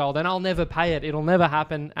an ounce of gold, then I'll never pay it. It'll never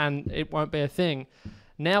happen, and it won't be a thing."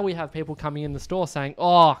 Now we have people coming in the store saying,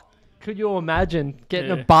 "Oh, could you imagine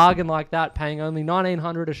getting a bargain like that, paying only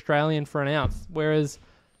 1,900 Australian for an ounce?" Whereas,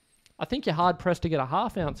 I think you're hard pressed to get a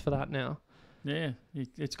half ounce for that now. Yeah,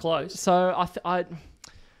 it's close. So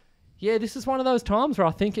this is one of those times where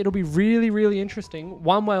I think it'll be really, really interesting,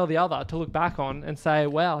 one way or the other, to look back on and say,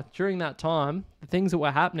 wow, during that time, the things that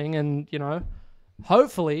were happening and,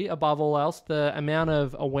 hopefully, above all else, the amount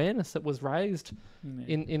of awareness that was raised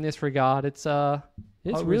in this regard, it's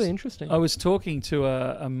really interesting. I was talking to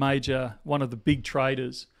one of the big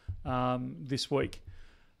traders this week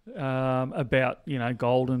about,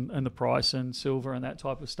 gold and the price and silver and that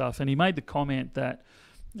type of stuff. And he made the comment that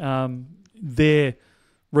their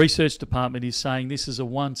research department is saying this is a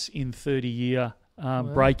once in 30-year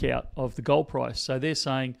breakout of the gold price. So they're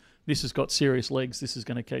saying this has got serious legs. This is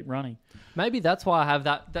going to keep running. Maybe that's why I have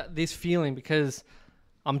this feeling, because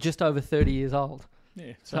I'm just over 30 years old.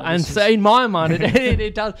 Yeah. So in my mind,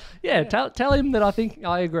 it does. Yeah. Tell him that I think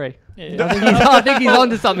I agree. Yeah. I think he's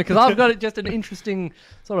onto something, because I've got just an interesting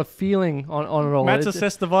sort of feeling on it all. Matt's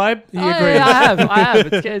assessed the vibe. He agrees. Yeah, I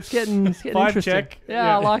have. It's getting vibe interesting. check.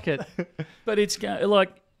 Yeah, I like it. But it's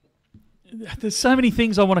like there's so many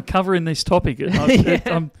things I want to cover in this topic.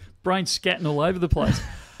 I'm brain scatting all over the place.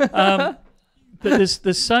 But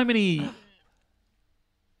there's so many.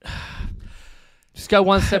 Just go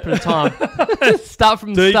one step at a time. Start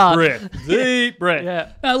from the start. Deep breath.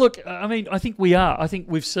 Yeah. Now, look, I think we are. I think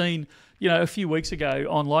we've seen, a few weeks ago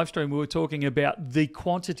on live stream, we were talking about the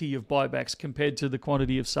quantity of buybacks compared to the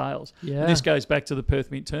quantity of sales. Yeah. And this goes back to the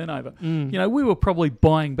Perth Mint turnover. We were probably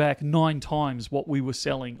buying back 9 times what we were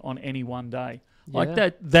selling on any one day. Like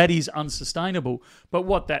that is unsustainable. But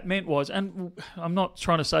what that meant was, and I'm not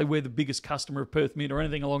trying to say we're the biggest customer of Perth Mint or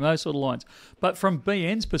anything along those sort of lines, but from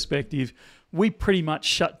BN's perspective, we pretty much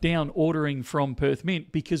shut down ordering from Perth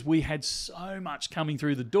Mint because we had so much coming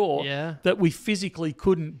through the door that we physically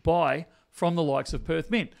couldn't buy from the likes of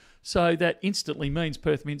Perth Mint. So that instantly means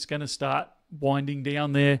Perth Mint's going to start winding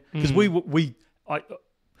down there, because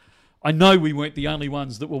I know we weren't the only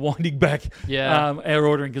ones that were winding back our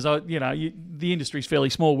ordering, because the industry's fairly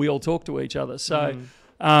small. We all talk to each other, so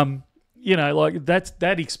that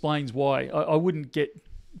explains why I wouldn't get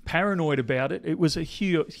paranoid about it. It was a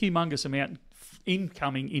humongous amount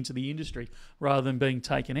incoming into the industry rather than being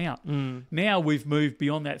taken out. Now we've moved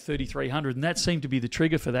beyond that 3,300, and that seemed to be the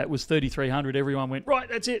trigger for that. Was 3,300. Everyone went, right,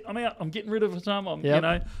 that's it. I'm out. I'm getting rid of some.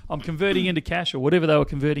 I'm converting into cash or whatever they were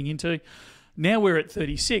converting into. Now we're at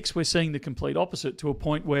 36. We're seeing the complete opposite, to a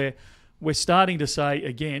point where we're starting to say,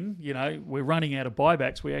 again, we're running out of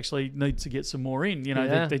buybacks. We actually need to get some more in.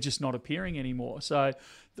 They're just not appearing anymore. So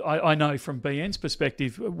I know from BN's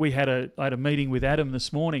perspective, I had a meeting with Adam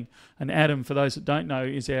this morning. And Adam, for those that don't know,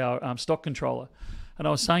 is our stock controller. And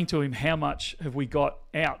I was saying to him, how much have we got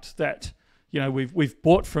out that we've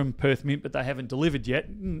bought from Perth Mint, but they haven't delivered yet,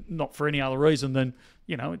 not for any other reason than,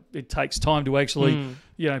 it takes time to actually,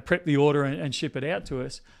 prep the order and ship it out to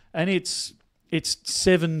us. And it's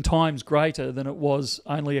 7 times greater than it was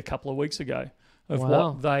only a couple of weeks ago of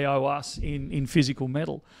what they owe us in physical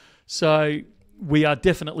metal. So we are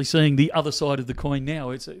definitely seeing the other side of the coin now.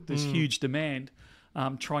 There's huge demand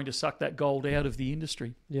trying to suck that gold out of the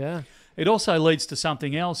industry. Yeah. It also leads to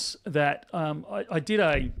something else that I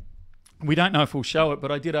did we don't know if we'll show it,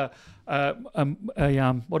 but I did a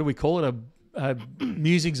what do we call it? A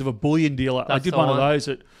musings of a bullion dealer. I did one of those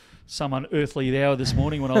at some unearthly hour this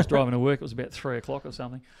morning when I was driving to work. It was about 3 o'clock or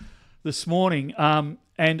something this morning.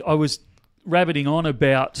 And I was rabbiting on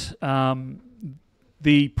about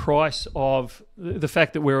the price of the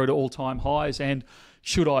fact that we're at all-time highs, and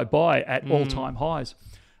should I buy at all-time highs?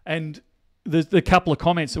 And the couple of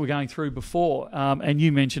comments that were going through before, and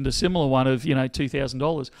you mentioned a similar one of,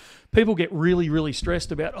 $2,000. People get really, really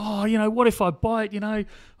stressed about, what if I buy it, I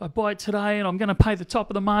buy it today and I'm going to pay the top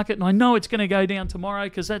of the market and I know it's going to go down tomorrow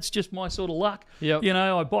because that's just my sort of luck. Yep.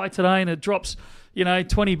 I buy it today and it drops, $20,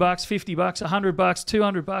 $50, $100,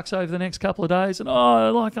 $200 over the next couple of days. And,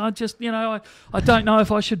 I just, I don't know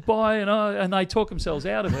if I should buy, and they talk themselves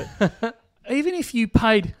out of it. Even if you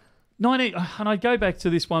paid and I go back to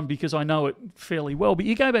this one because I know it fairly well, but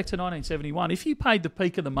you go back to 1971. If you paid the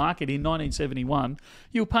peak of the market in 1971,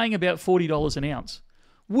 you were paying about $40 an ounce.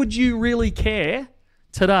 Would you really care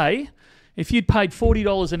today if you'd paid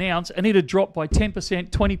 $40 an ounce and it had dropped by 10%,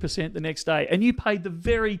 20% the next day, and you paid the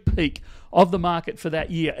very peak of the market for that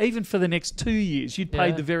year, even for the next 2 years, you'd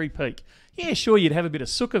paid the very peak. Yeah, sure, you'd have a bit of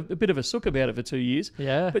a sook about it for 2 years.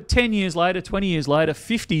 Yeah. But 10 years later, 20 years later,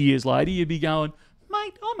 50 years later, you'd be going,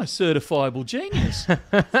 mate, I'm a certifiable genius.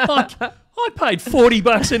 Like, I paid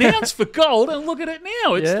 $40 an ounce for gold, and look at it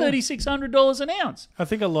now. It's $3,600 an ounce. I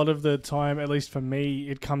think a lot of the time, at least for me,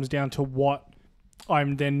 it comes down to what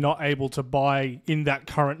I'm then not able to buy in that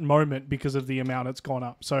current moment because of the amount it's gone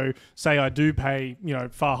up. So say I do pay,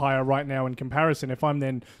 far higher right now in comparison. If I'm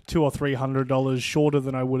then $200 or $300 shorter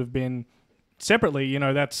than I would have been separately,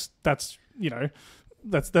 that's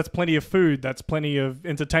plenty of food. That's plenty of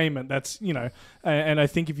entertainment. And I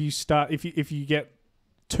think if you get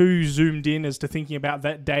too zoomed in as to thinking about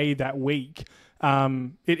that day, that week,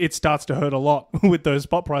 it starts to hurt a lot with those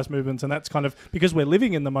spot price movements, and that's kind of because we're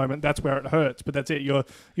living in the moment. That's where it hurts. But that's it.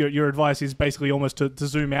 Your advice is basically almost to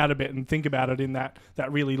zoom out a bit and think about it in that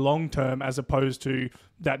really long term, as opposed to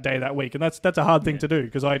that day, that week. And that's a hard thing to do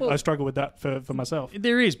because I struggle with that for myself.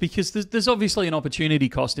 There is, because there's obviously an opportunity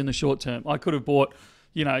cost in the short term. I could have bought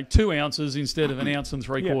 2 ounces instead of an ounce and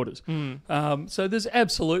 3/4. So there's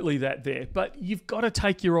absolutely that there. But you've got to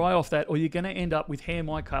take your eye off that, or you're going to end up with hair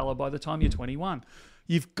my colour by the time you're 21.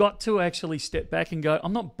 You've got to actually step back and go,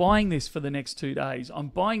 I'm not buying this for the next 2 days. I'm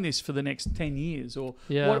buying this for the next 10 years or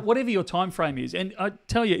whatever your time frame is. And I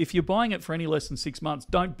tell you, if you're buying it for any less than 6 months,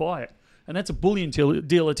 don't buy it. And that's a bullion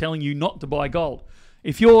dealer telling you not to buy gold.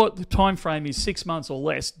 If your time frame is 6 months or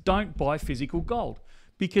less, don't buy physical gold,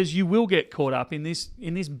 because you will get caught up in this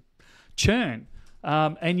churn,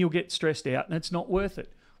 and you'll get stressed out, and it's not worth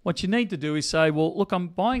it. What you need to do is say, well, look, I'm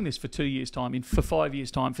buying this for 2 years' time, for 5 years'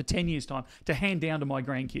 time, for 10 years' time, to hand down to my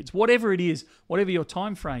grandkids, whatever it is, whatever your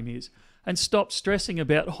time frame is, and stop stressing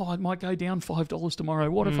about, it might go down $5 tomorrow.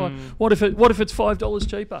 What if it's $5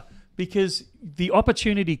 cheaper? Because the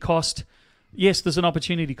opportunity cost, yes, there's an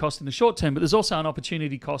opportunity cost in the short term, but there's also an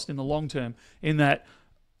opportunity cost in the long term, in that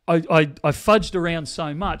I fudged around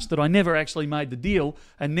so much that I never actually made the deal,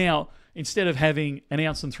 and now instead of having an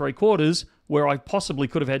ounce and 3/4, where I possibly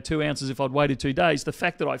could have had 2 ounces if I'd waited 2 days, the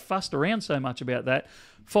fact that I fussed around so much about that,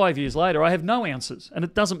 5 years later I have no ounces, and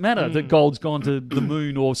it doesn't matter that gold's gone to the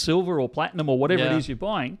moon or silver or platinum or whatever it is you're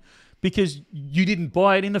buying, because you didn't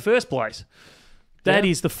buy it in the first place. That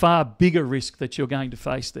is the far bigger risk that you're going to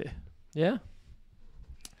face there. Yeah.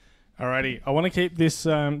 Alrighty, I want to keep this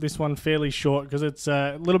one fairly short because it's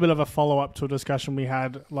a little bit of a follow-up to a discussion we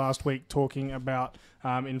had last week talking about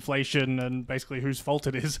inflation and basically whose fault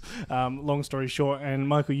it is, long story short. And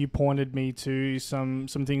Michael, you pointed me to some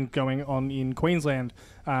things going on in Queensland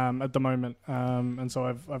at the moment, and so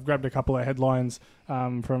I've grabbed a couple of headlines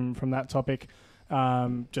from that topic,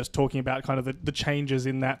 just talking about kind of the changes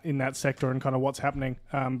in that sector and kind of what's happening.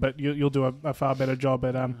 But you'll do a far better job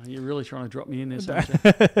at... You're really trying to drop me in this, aren't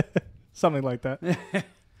you? Something like that.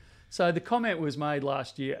 So the comment was made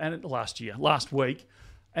last week,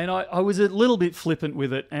 and I was a little bit flippant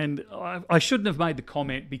with it, and I shouldn't have made the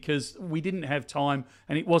comment because we didn't have time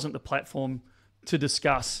and it wasn't the platform to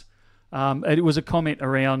discuss. And it was a comment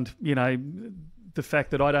around, the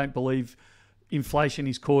fact that I don't believe inflation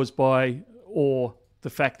is caused by, or the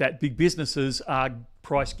fact that big businesses are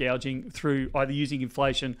price gouging through either using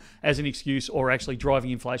inflation as an excuse or actually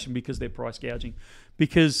driving inflation because they're price gouging.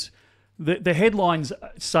 Because the headlines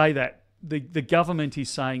say that, the government is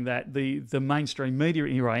saying that, the mainstream media,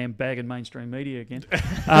 here I am bagging mainstream media again,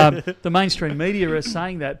 the mainstream media are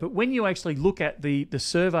saying that, but when you actually look at the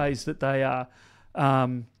surveys that they are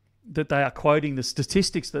quoting, the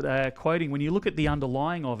statistics that they are quoting, when you look at the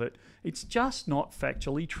underlying of it, it's just not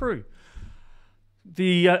factually true.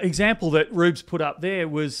 The example that Rubes put up there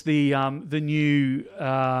was the new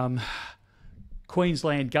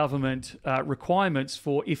Queensland government requirements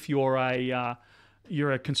for if you're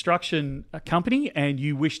a construction company and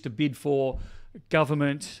you wish to bid for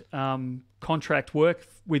government contract work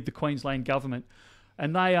with the Queensland government,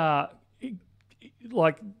 and they are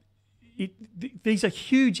these are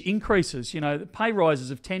huge increases. Pay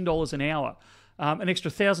rises of $10 an hour, an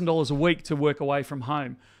extra $1,000 a week to work away from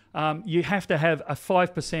home. You have to have a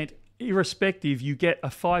 5%, irrespective, you get a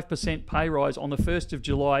 5% pay rise on the 1st of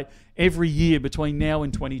July every year between now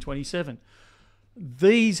and 2027.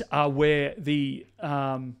 These are where the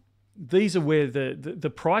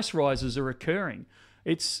price rises are occurring.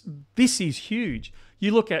 This is huge.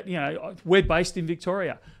 You look at, we're based in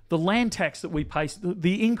Victoria. The land tax that we pay,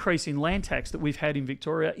 the increase in land tax that we've had in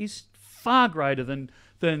Victoria is far greater than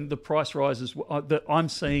the price rises that I'm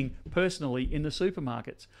seeing personally in the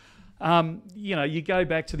supermarkets. You go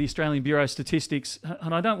back to the Australian Bureau of Statistics,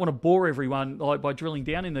 and I don't want to bore everyone by drilling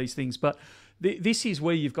down in these things, but this is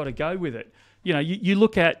where you've got to go with it. You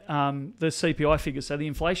look at the CPI figures, so the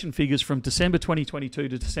inflation figures from December 2022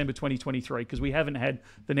 to December 2023, because we haven't had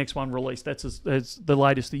the next one released. That's the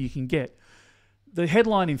latest that you can get. The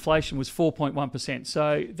headline inflation was 4.1%.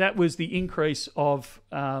 So that was the increase of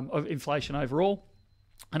inflation overall.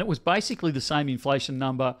 And it was basically the same inflation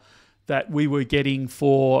number that we were getting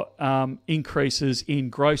for increases in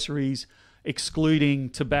groceries, excluding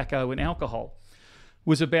tobacco and alcohol,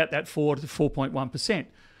 was about that 4 to 4.1%.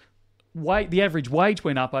 The average wage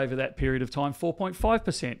went up over that period of time,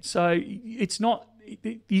 4.5%. So it's not.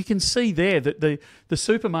 You can see there that the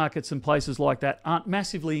supermarkets and places like that aren't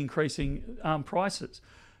massively increasing prices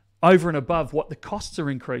over and above what the costs are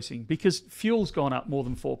increasing, because fuel's gone up more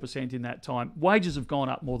than 4% in that time. Wages have gone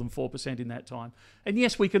up more than 4% in that time. And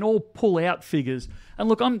yes, we can all pull out figures. And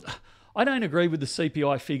look, I don't agree with the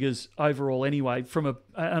CPI figures overall anyway,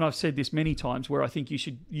 and I've said this many times, where I think you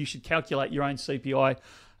should calculate your own CPI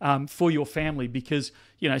for your family, because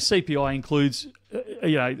CPI includes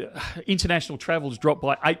international travel's dropped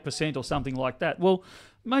by 8% or something like that. Well,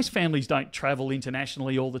 most families don't travel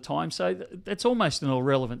internationally all the time, so that's almost an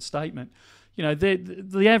irrelevant statement.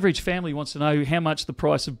 The average family wants to know how much the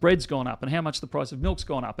price of bread's gone up, and how much the price of milk's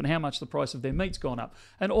gone up, and how much the price of their meat's gone up,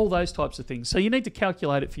 and all those types of things. So you need to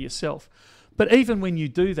calculate it for yourself. But even when you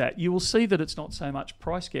do that, you will see that it's not so much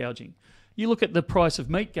price gouging. You look at the price of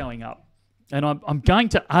meat going up, and I'm going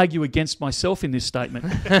to argue against myself in this statement.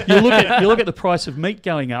 You look at the price of meat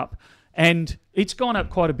going up, and it's gone up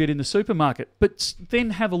quite a bit in the supermarket. But then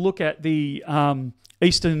have a look at the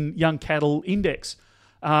Eastern Young Cattle Index,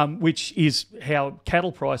 which is how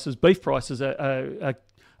cattle prices, beef prices are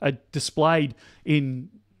displayed in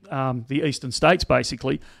the eastern states,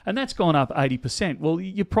 basically. And that's gone up 80%. Well,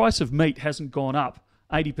 your price of meat hasn't gone up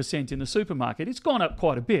 80% in the supermarket. It's gone up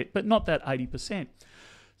quite a bit, but not that 80%.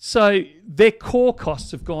 So their core costs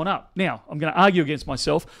have gone up. Now, I'm going to argue against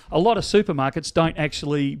myself. A lot of supermarkets don't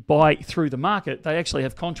actually buy through the market. They actually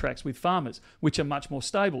have contracts with farmers, which are much more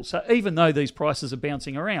stable. So even though these prices are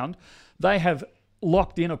bouncing around, they have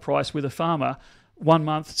locked in a price with a farmer 1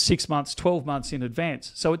 month, 6 months, 12 months in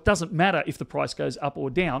advance. So it doesn't matter if the price goes up or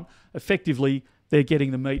down. Effectively, they're getting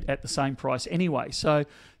the meat at the same price anyway. So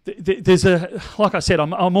there's like I said,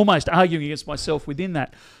 I'm almost arguing against myself within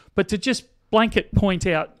that. But to just blanket point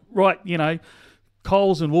out, right,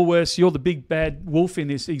 Coles and Woolworths, you're the big bad wolf in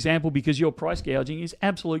this example because you're price gouging, is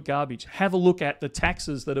absolute garbage. Have a look at the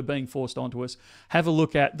taxes that are being forced onto us. Have a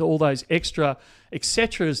look at all those extra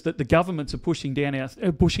etceteras that the governments are pushing down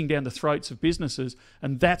the throats of businesses,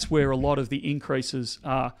 and that's where a lot of the increases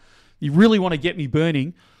are. You really want to get me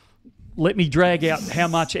burning? Let me drag out how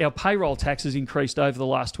much our payroll tax has increased over the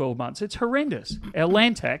last 12 months. It's horrendous. Our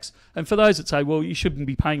land tax, and for those that say, well, you shouldn't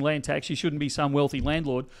be paying land tax, you shouldn't be some wealthy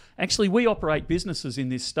landlord. Actually, we operate businesses in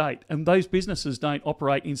this state, and those businesses don't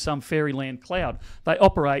operate in some fairyland cloud. They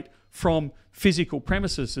operate from physical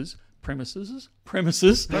premises, and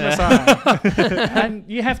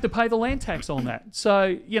you have to pay the land tax on that.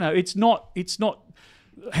 So, it's not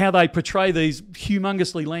how they portray these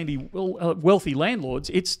humongously wealthy landlords.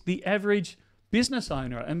 It's the average business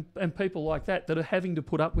owner and people like that are having to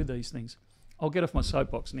put up with these things. I'll get off my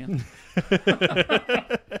soapbox now.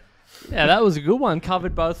 Yeah, that was a good one.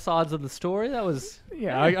 Covered both sides of the story. That was...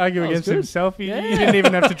 Yeah, argue against himself. You didn't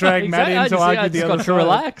even have to drag Matt in to argue the other side. I just got to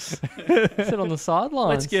relax. Sit on the sidelines.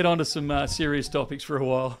 Let's get on to some serious topics for a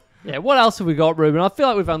while. Yeah, what else have we got, Ruben? I feel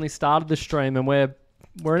like we've only started the stream and we're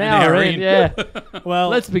an hour in. Yeah. Well,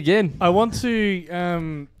 let's begin. I want to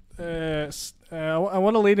I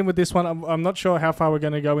want to lead in with this one. I'm not sure how far we're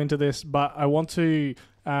going to go into this, but I want to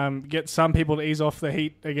get some people to ease off the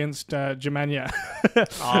heat against Germania.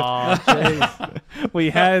 Oh, jeez. We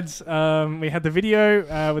had the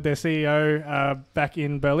video with their CEO back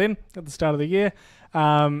in Berlin at the start of the year,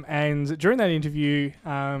 and during that interview,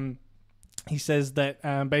 he says that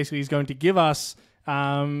basically he's going to give us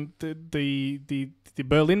the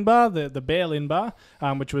Berlin bar, the Berlin bar,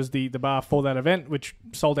 which was the bar for that event, which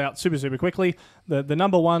sold out super, super quickly. The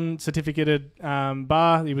number one certificated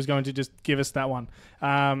bar, he was going to just give us that one.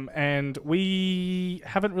 And we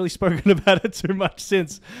haven't really spoken about it too much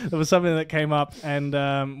since. There was something that came up,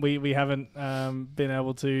 and we haven't been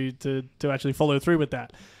able to actually follow through with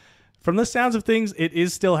that. from the sounds of things, it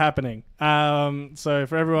is still happening. So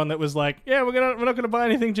for everyone that was like, yeah, we're not gonna buy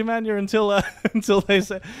anything Germania until until they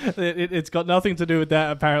say it's got nothing to do with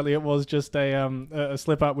that. Apparently, it was just a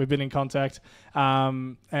slip up. We've been in contact,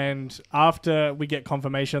 and after we get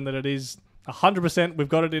confirmation that it is 100%, we've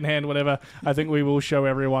got it in hand, whatever, I think we will show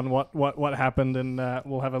everyone what happened, and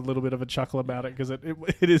we'll have a little bit of a chuckle about it, because it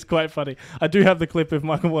is quite funny. I do have the clip if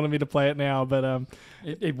Michael wanted me to play it now, but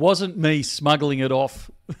it wasn't me smuggling it off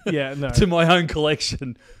to my own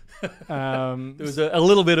collection. There was a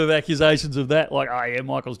little bit of accusations of that, like, oh yeah,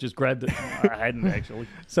 Michael's just grabbed it. I hadn't actually.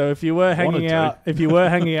 So if you were hanging out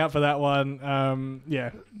for that one,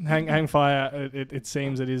 hang fire. It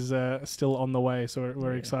seems it is still on the way, so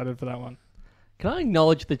we're excited for that one. Can I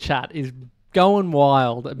acknowledge the chat is going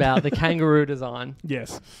wild about the kangaroo design?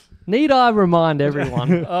 Yes. Need I remind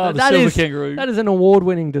everyone? The silver kangaroo. That is an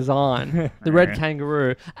award-winning design, the red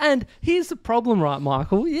kangaroo. And here's the problem, right,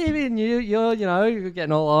 Michael? Even you're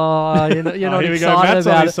getting all you're not here we excited go. Matt's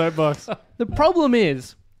about on his it. soapbox. The problem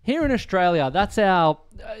is, here in Australia, that's our,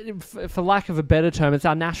 for lack of a better term, it's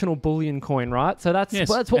our national bullion coin, right? So that's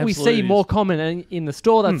what we see more common in the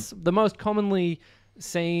store. That's the most commonly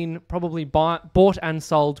seen, probably bought and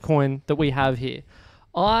sold coin that we have here.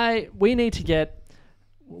 We need to get,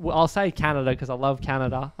 I'll say Canada because I love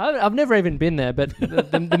Canada. I've never even been there, but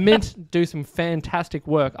the Mint do some fantastic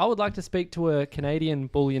work. I would like to speak to a Canadian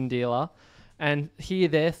bullion dealer and hear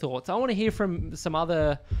their thoughts. I want to hear from some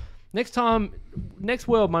other... Next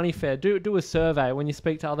World Money Fair, do a survey when you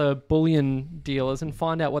speak to other bullion dealers and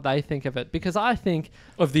find out what they think of it. Because I think...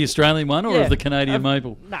 Of the Australian one or of the Canadian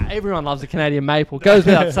maple? Everyone loves the Canadian maple. Goes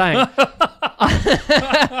without saying. But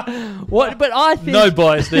I think... No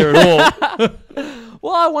bias there at all.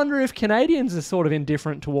 Well, I wonder if Canadians are sort of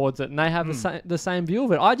indifferent towards it and they have the same view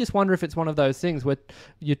of it. I just wonder if it's one of those things where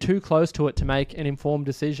you're too close to it to make an informed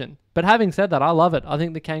decision. But having said that, I love it. I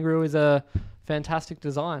think the kangaroo is a fantastic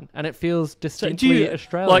design and it feels distinctly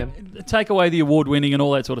Australian. Like, take away the award-winning and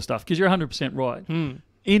all that sort of stuff, because you're 100% right.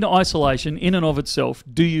 In isolation, in and of itself,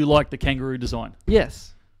 do you like the kangaroo design?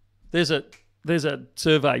 Yes. There's a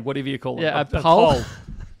survey, whatever you call it. Yeah, a poll.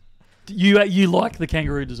 You like the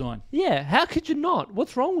kangaroo design? Yeah, how could you not?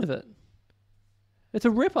 What's wrong with it? It's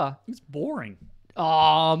a ripper. It's boring.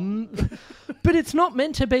 But it's not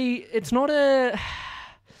meant to be. It's not a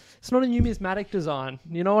numismatic design.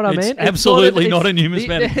 You know what I mean? It's absolutely not a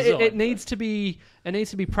numismatic design. It needs to be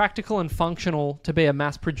practical and functional to be a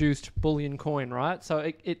mass-produced bullion coin, right? So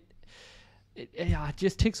it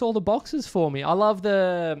just ticks all the boxes for me. I love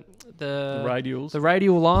the radials, the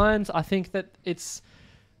radial lines. I think that it's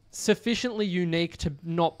sufficiently unique to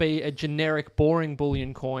not be a generic, boring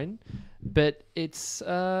bullion coin, but it's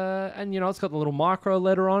and it's got the little micro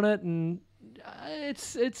letter on it, and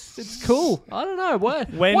it's cool. I don't know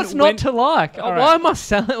what's not to like. Right. Why am I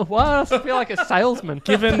selling? Why do I feel like a salesman?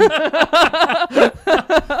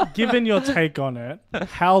 Given your take on it,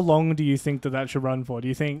 how long do you think that should run for? Do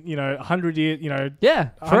you think 100 years?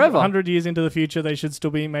 Forever. 100 years into the future, they should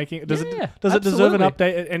still be making. Does it absolutely. deserve an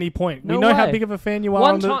update at any point? No we know way. how big of a fan you are.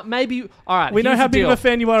 One time, maybe. All right. We know how big of a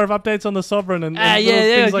fan you are of updates on the Sovereign and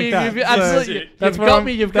things like that. Absolutely. That's You've got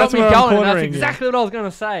me where I'm going. That's cornering exactly what I was going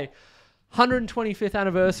to say. 125th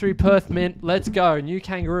anniversary, Perth Mint. Let's go, new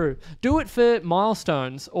kangaroo. Do it for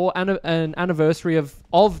milestones or an anniversary of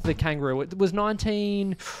the kangaroo. It was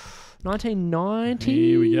 1990.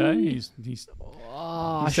 Here we go. He's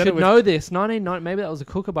I should know this. 1990. Maybe that was a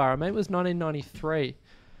kookaburra. Maybe it was 1993.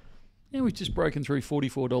 Yeah, we've just broken through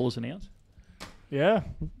 $44 an ounce. Yeah.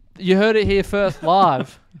 You heard it here first,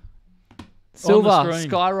 live. Silver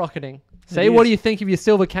skyrocketing. See, what do you think of your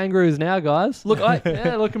silver kangaroos now, guys? Look,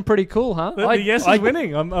 looking pretty cool, huh? The yes is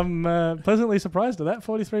winning. I'm pleasantly surprised at that.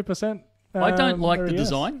 43%. I don't like the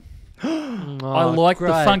design. I like the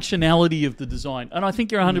functionality of the design. And I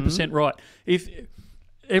think you're 100% right. If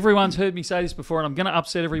everyone's heard me say this before, and I'm going to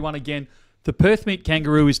upset everyone again, the Perth Mint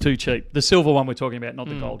kangaroo is too cheap. The silver one we're talking about, not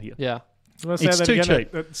the gold here. Yeah. It's too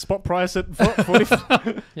cheap. At spot price at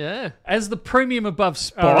 40. Yeah. As the premium above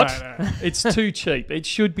spot, it's too cheap. It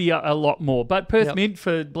should be a lot more. But Perth Mint,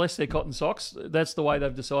 for bless their cotton socks, that's the way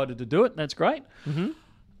they've decided to do it. That's great. Mm-hmm.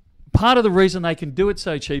 Part of the reason they can do it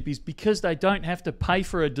so cheap is because they don't have to pay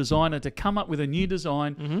for a designer to come up with a new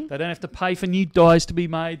design. Mm-hmm. They don't have to pay for new dies to be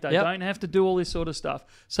made. They don't have to do all this sort of stuff.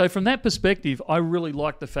 So from that perspective, I really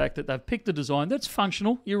like the fact that they've picked a design that's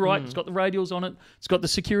functional. You're right. It's got the radials on it. It's got the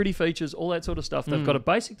security features, all that sort of stuff. They've got a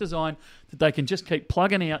basic design that they can just keep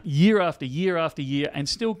plugging out year after year after year and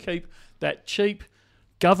still keep that cheap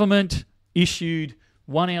government-issued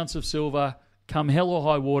 1 ounce of silver. Come hell or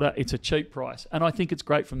high water, it's a cheap price. And I think it's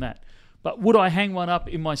great from that. But would I hang one up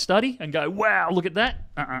in my study and go, wow, look at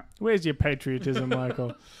that? Where's your patriotism,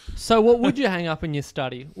 Michael? So what would you hang up in your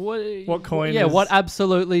study? What coin? Yeah, what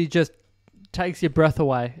absolutely just takes your breath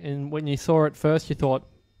away? And when you saw it first, you thought,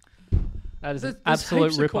 that is an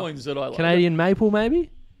absolute ripper. Coins that I like. Canadian maple,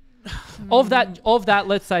 maybe? Of that,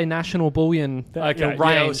 let's say national bullion Okay, range.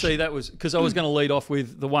 yeah, well, see, that was because I was going to lead off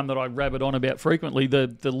with the one that I rabbit on about frequently,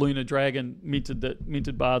 the Lunar Dragon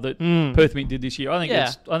minted bar that Perth Mint did this year. I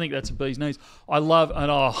think that's a bee's knees. I love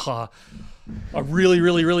and I really,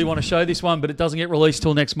 really, really want to show this one, but it doesn't get released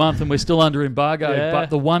till next month, and we're still under embargo. Yeah.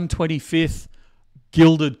 But the 1/25th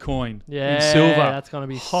gilded coin in silver, that's going to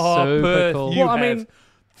be super Perth, cool. Well, I mean.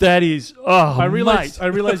 That is, I realize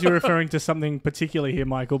you're referring to something particular here,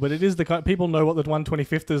 Michael, but it is the kind people know what the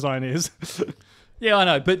 1/25th design is. Yeah, I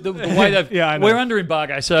know, but the way they've, I know. we're under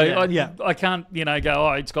embargo, so I can't, go,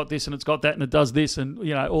 oh, it's got this and it's got that and it does this and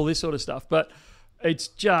all this sort of stuff. But it's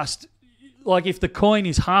just like if the coin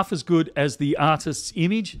is half as good as the artist's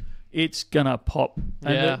image, it's gonna pop.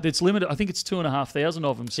 And it's limited. I think it's 2,500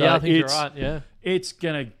 of them. So I think you're right. Yeah, it's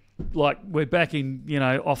gonna. Like we're back in,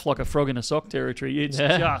 off like a frog in a sock territory. It's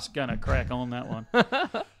just going to crack on that one.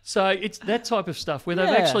 So it's that type of stuff where they've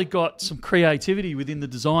actually got some creativity within the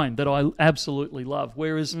design that I absolutely love.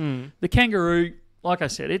 Whereas the kangaroo, like I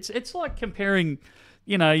said, it's like comparing,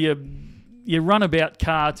 your runabout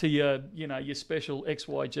car to your special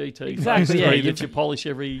XYGT exactly that you polish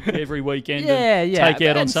every weekend and take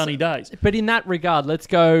out on sunny days. But in that regard, let's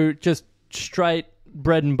go just straight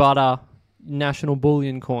bread and butter. National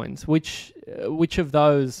bullion coins. Which of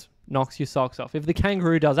those knocks your socks off? If the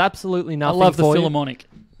kangaroo does absolutely nothing, I love the for Philharmonic.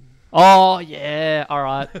 Oh yeah, all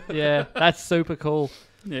right, yeah, that's super cool.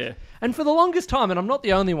 Yeah, and for the longest time, and I'm not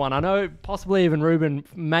the only one. I know possibly even Ruben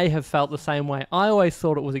may have felt the same way. I always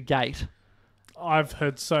thought it was a gate. I've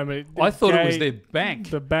heard so many. I thought it was their bank.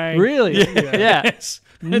 The bank. Really? Yeah. Yes.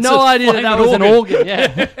 No idea that was an organ.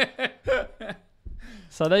 Yeah.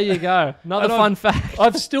 So there you go. Another fun fact.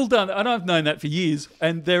 I've still done, and I've known that for years.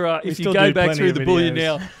 And there are, if you go back through the Bullion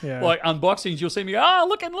Now, like unboxings, you'll see me.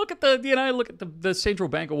 Look at the central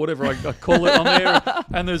bank or whatever I call it on there.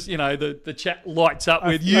 And there's the chat lights up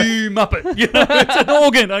with you muppet. It's an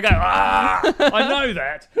organ. I go I know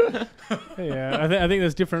that. Yeah, I think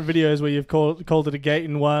there's different videos where you've called it a gate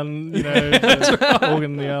in one, the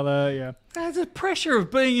organ in the other. Yeah. There's the pressure of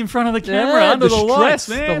being in front of the camera under the lights,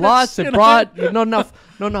 man. The lights are bright. Not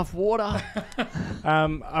enough water.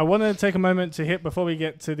 I want to take a moment to hit before we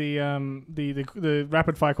get to the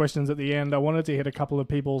rapid fire questions at the end. I wanted to hit a couple of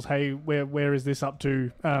people's where is this up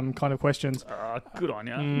to kind of questions. Good on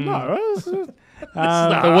you. No,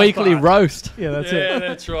 the weekly roast. Yeah, that's it. Yeah,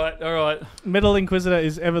 that's right. All right. Metal Inquisitor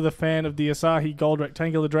is ever the fan of the Asahi Gold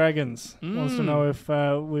Rectangular Dragons. Wants to know if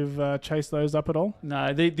we've chased those up at all.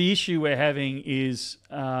 No, the issue we're having is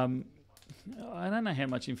I don't know how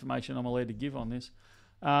much information I'm allowed to give on this.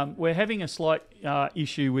 We're having a slight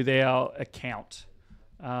issue with our account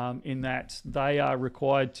in that they are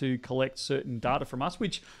required to collect certain data from us,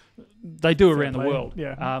 which they do around the world.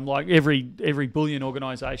 Yeah. Like every bullion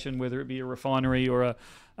organisation, whether it be a refinery or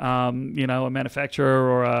a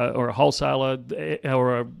manufacturer or a wholesaler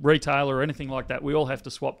or a retailer or anything like that, we all have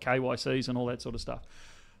to swap KYCs and all that sort of stuff.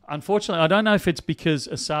 Unfortunately, I don't know if it's because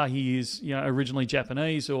Asahi is originally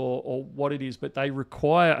Japanese or what it is, but they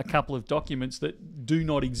require a couple of documents that do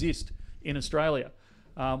not exist in Australia.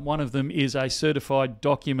 One of them is a certified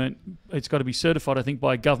document. It's got to be certified, I think,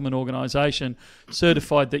 by a government organisation,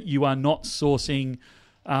 certified that you are not sourcing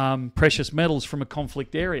precious metals from a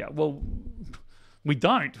conflict area. Well, we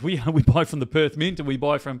don't. We buy from the Perth Mint and we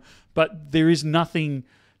buy from... But there is nothing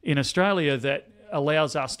in Australia that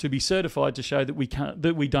allows us to be certified to show that we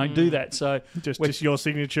don't do that. So just your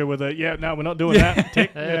signature with a we're not doing that.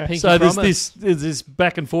 Tick. So there's this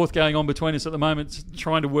back and forth going on between us at the moment,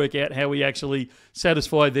 trying to work out how we actually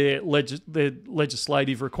satisfy their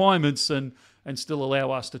legislative requirements and still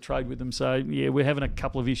allow us to trade with them. So yeah, we're having a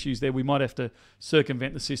couple of issues there. We might have to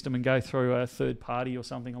circumvent the system and go through a third party or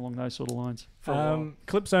something along those sort of lines.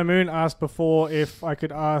 Calypso Moon asked before if I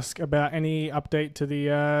could ask about any update to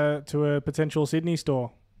the to a potential Sydney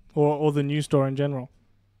store or the new store in general.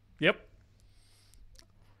 Yep.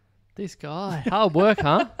 This guy, hard work,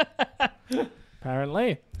 huh?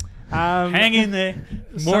 Apparently. Hang in there.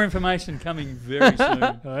 More information coming very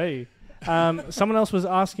soon. Hey. Someone else was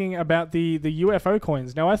asking about the UFO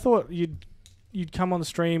coins. Now, I thought you'd come on the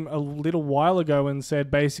stream a little while ago and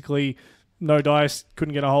said basically no dice,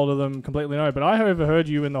 couldn't get a hold of them, completely no. But I overheard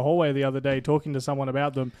you in the hallway the other day talking to someone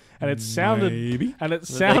about them, and it sounded There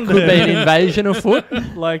could be an invasion afoot.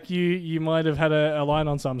 like you might have had a line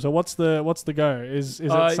on some. So what's the go? Is it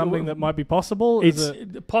something that might be possible? It's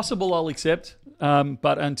possible. I'll accept,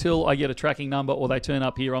 but until I get a tracking number or they turn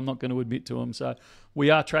up here, I'm not going to admit to them. So we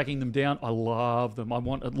are tracking them down. I love them. I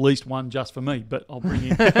want at least one just for me, but I'll bring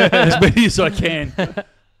in as many as I can.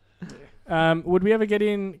 Would we ever get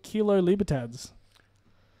in Kilo Libertads?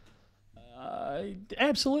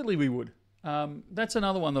 Absolutely, we would. That's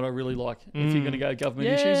another one that I really like. If you're going to go government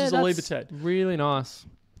issues, is a Libertad. Really nice.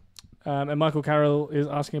 And Michael Carroll is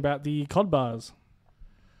asking about the cod bars.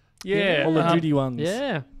 Yeah, all the duty ones.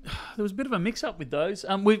 Yeah, there was a bit of a mix-up with those.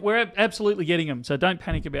 We're absolutely getting them, so don't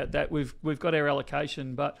panic about that. We've got our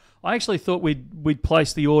allocation, but I actually thought we'd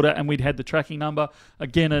placed the order and we'd had the tracking number.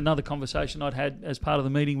 Again, another conversation I'd had as part of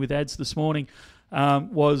the meeting with ads this morning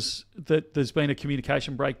was that there's been a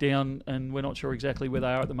communication breakdown and we're not sure exactly where they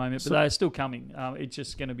are at the moment, but they are still coming. It's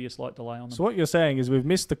just going to be a slight delay on them. So what you're saying is we've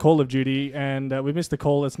missed the call of duty and we've missed the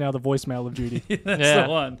call that's now the voicemail of duty. That's the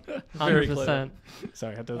one. Very 100%. clever.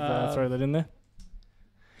 Sorry, I had to throw that in there.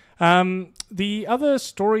 The other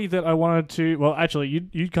story that I wanted to, well, actually,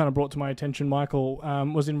 you kind of brought to my attention, Michael,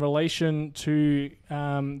 was in relation to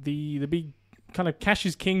the big kind of cash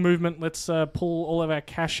is king movement. Let's pull all of our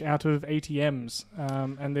cash out of ATMs,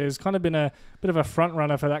 and there's kind of been a bit of a front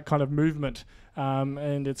runner for that kind of movement,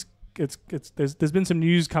 and there's been some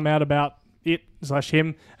news come out about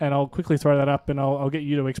it/him, and I'll quickly throw that up and I'll get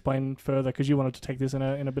you to explain further because you wanted to take this in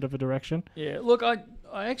a bit of a direction. Yeah, look, I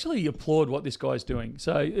actually applaud what this guy's doing.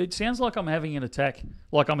 So it sounds like I'm having an attack,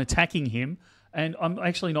 like I'm attacking him, and I'm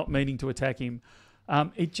actually not meaning to attack him.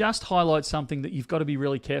 It just highlights something that you've got to be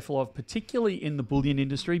really careful of, particularly in the bullion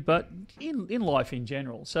industry, but in life in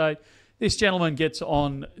general. So this gentleman gets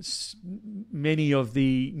on many of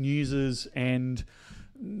the newses and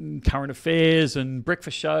current affairs and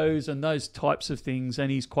breakfast shows and those types of things,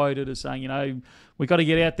 and he's quoted as saying, we've got to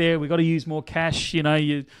get out there, we've got to use more cash,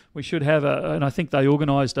 we should have and I think they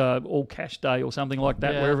organised a all cash day or something like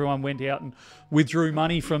that, where everyone went out and withdrew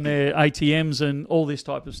money from their ATMs and all this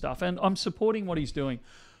type of stuff, and I'm supporting what he's doing,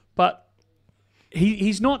 but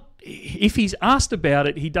he's not, if he's asked about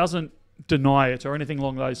it, he doesn't deny it or anything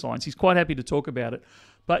along those lines. He's quite happy to talk about it.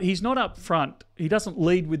 But he's not up front. He doesn't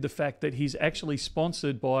lead with the fact that he's actually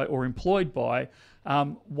sponsored by or employed by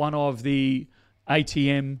one of the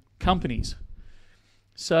ATM companies.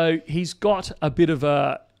 So he's got a bit of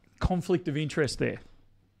a conflict of interest there,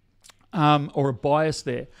 or a bias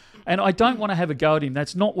there. And I don't want to have a go at him.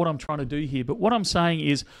 That's not what I'm trying to do here. But what I'm saying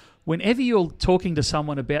is, whenever you're talking to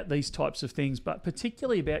someone about these types of things, but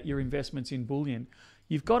particularly about your investments in bullion,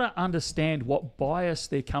 you've got to understand what bias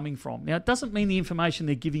they're coming from. Now, it doesn't mean the information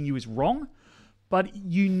they're giving you is wrong, but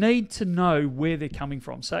you need to know where they're coming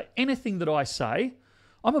from. So anything that I say,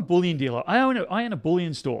 I'm a bullion dealer. I own a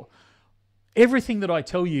bullion store. Everything that I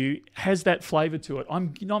tell you has that flavour to it.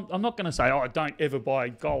 I'm not going to say, don't ever buy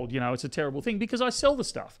gold. It's a terrible thing, because I sell the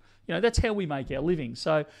stuff. That's how we make our living.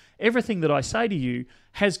 So everything that I say to you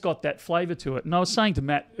has got that flavour to it. And I was saying to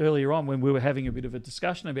Matt earlier on when we were having a bit of a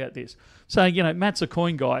discussion about this, saying, Matt's a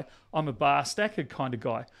coin guy. I'm a bar stacker kind of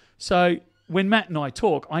guy. So when Matt and I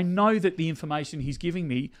talk, I know that the information he's giving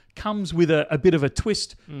me comes with a bit of a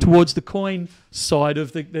twist towards the coin side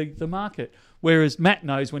of the market. Whereas Matt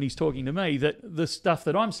knows when he's talking to me that the stuff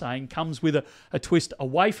that I'm saying comes with a twist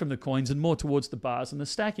away from the coins and more towards the bars and the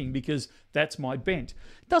stacking, because that's my bent.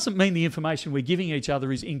 It doesn't mean the information we're giving each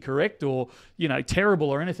other is incorrect or,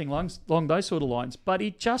 terrible or anything along those sort of lines. But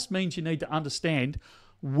it just means you need to understand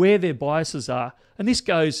where their biases are. And this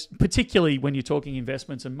goes particularly when you're talking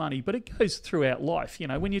investments and money, but it goes throughout life.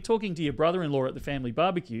 When you're talking to your brother-in-law at the family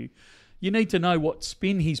barbecue, you need to know what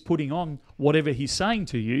spin he's putting on whatever he's saying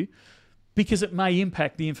to you, because it may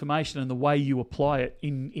impact the information and the way you apply it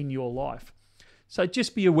in your life. So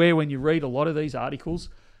just be aware when you read a lot of these articles,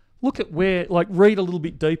 look at read a little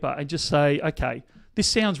bit deeper and just say, okay, this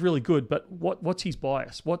sounds really good, but what's his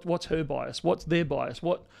bias? What's her bias? What's their bias?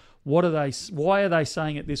 What are they? Why are they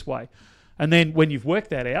saying it this way? And then when you've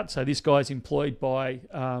worked that out, so this guy's employed by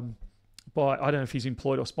I don't know if he's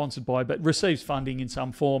employed or sponsored by, but receives funding in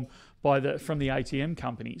some form from the ATM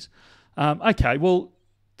companies. Okay, well,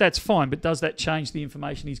 that's fine, but does that change the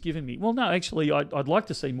information he's given me? Well, no, actually, I'd like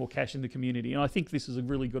to see more cash in the community, and I think this is a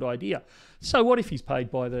really good idea. So what if he's paid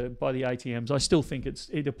by the ATMs? I still think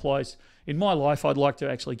it applies. In my life, I'd like to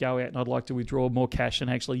actually go out and I'd like to withdraw more cash and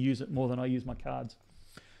actually use it more than I use my cards.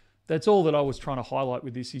 That's all that I was trying to highlight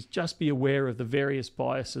with this, is just be aware of the various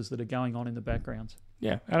biases that are going on in the background.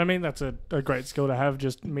 Yeah, and I mean that's a great skill to have.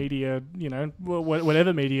 Just media,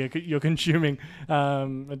 whatever media you're consuming,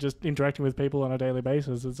 and just interacting with people on a daily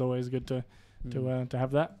basis. It's always good to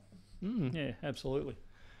have that. Yeah, absolutely.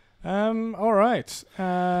 All right.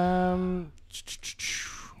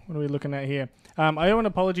 What are we looking at here? I owe an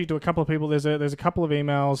apology to a couple of people. There's a couple of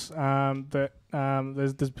emails that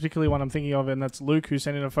there's particularly one I'm thinking of, and that's Luke, who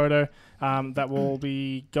sent in a photo that will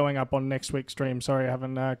be going up on next week's stream. Sorry, I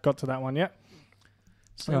haven't got to that one yet.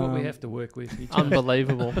 See what we have to work with.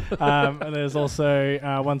 Unbelievable. And there's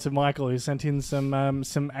also one to Michael, who sent in some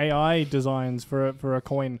AI designs for a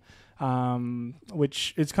coin.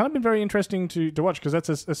 Which it's kind of been very interesting to watch, because that's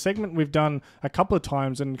a segment we've done a couple of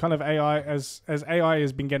times, and kind of AI as AI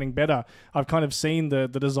has been getting better, I've kind of seen the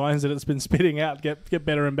designs that it's been spitting out get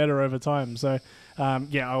better and better over time. So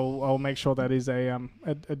I'll make sure that is a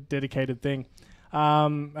dedicated thing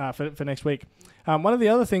for next week. One of the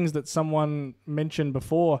other things that someone mentioned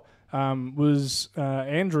before was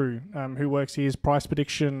Andrew, who works here's price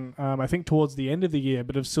prediction, I think towards the end of the year,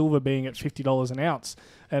 but of silver being at $50 an ounce,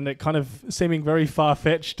 and it kind of seeming very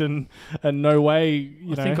far-fetched and no way,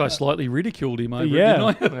 I think I slightly ridiculed him over it,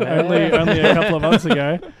 didn't I? only a couple of months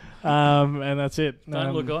ago. And that's it. I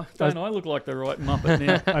look like the right Muppet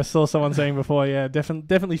now? I saw someone saying before,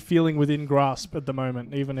 definitely feeling within grasp at the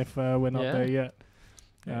moment, even if we're not there yet.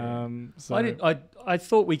 So I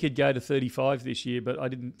thought we could go to 35 this year, but I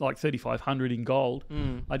didn't, like 3,500 in gold.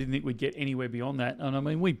 I didn't think we'd get anywhere beyond that. And I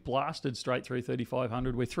mean, we blasted straight through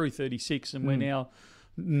 3,500. We're through 36, and we're now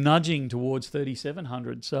nudging towards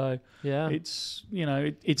 3,700. So it's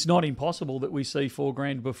it's not impossible that we see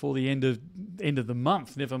 $4,000 before the end of the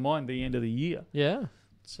month. Never mind the end of the year. Yeah.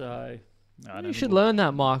 So. You should learn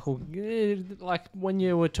that, Michael. Like when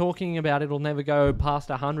you were talking about it'll never go past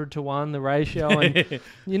 100-1, the ratio, and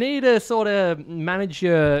you need to sort of manage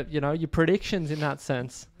your predictions in that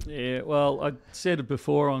sense. Yeah, well, I said it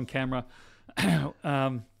before on camera.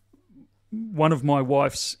 One of my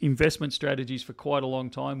wife's investment strategies for quite a long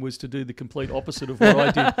time was to do the complete opposite of what I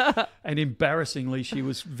did, and embarrassingly, she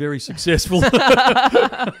was very successful.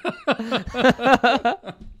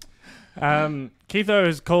 Keitho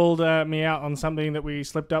has called me out on something that we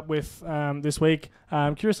slipped up with this week.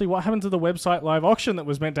 Curiously, what happened to the website live auction that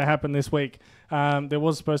was meant to happen this week? There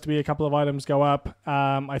was supposed to be a couple of items go up.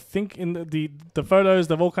 I think in the photos,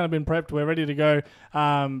 they've all kind of been prepped. We're ready to go.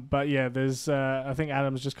 But yeah, there's I think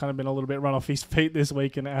Adam's just kind of been a little bit run off his feet this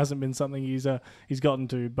week, and it hasn't been something he's gotten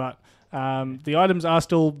to. But the items are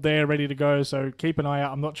still there, ready to go. So keep an eye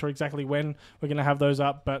out. I'm not sure exactly when we're going to have those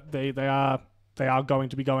up, but they are going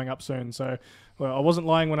to be going up soon. So I wasn't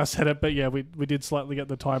lying when I said it, but yeah, we did slightly get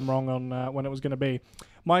the time wrong on when it was going to be.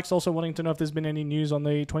 Mike's also wanting to know if there's been any news on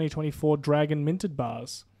the 2024 Dragon Minted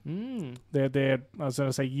bars. They're I was going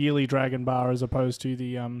to say yearly Dragon bar as opposed to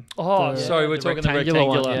the sorry, we're talking the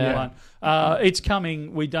rectangular one. Yeah. It's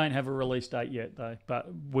coming. We don't have a release date yet though, but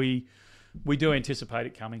we do anticipate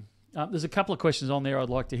it coming. There's a couple of questions on there I'd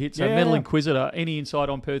like to hit. So Metal Inquisitor, any insight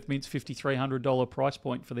on Perth Mint's $5,300 price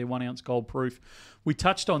point for their 1 ounce gold proof? We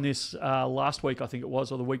touched on this last week, I think it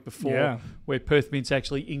was, or the week before, where Perth Mint's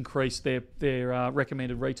actually increased their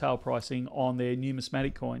recommended retail pricing on their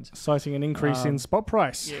numismatic coins. Citing an increase in spot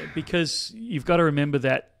price. Yeah, because you've got to remember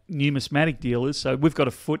that numismatic dealers, so we've got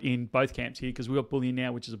a foot in both camps here because we've got Bullion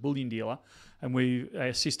Now, which is a bullion dealer, and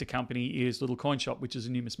our sister company is Little Coin Shop, which is a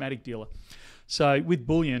numismatic dealer. So with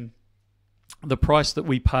bullion, the price that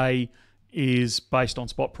we pay is based on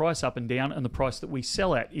spot price up and down, and the price that we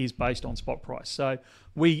sell at is based on spot price. So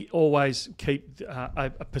we always keep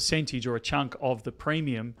a percentage or a chunk of the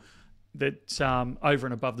premium that's over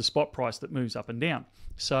and above the spot price that moves up and down.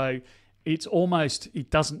 So it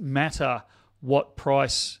doesn't matter what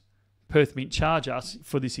price Perth Mint charge us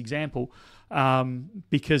for this example,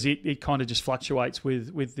 because it kind of just fluctuates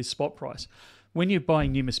with this spot price. When you're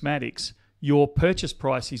buying numismatics, your purchase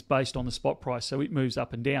price is based on the spot price, so it moves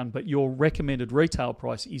up and down, but your recommended retail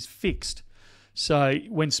price is fixed. So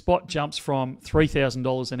when spot jumps from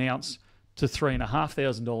 $3,000 an ounce to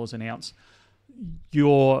 $3,500 an ounce,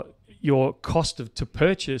 your cost to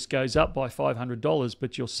purchase goes up by $500,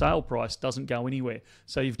 but your sale price doesn't go anywhere.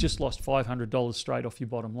 So you've just lost $500 straight off your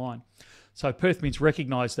bottom line. So Perth Mint's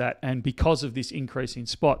recognised that, and because of this increase in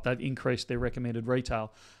spot, they've increased their recommended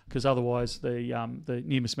retail, because otherwise the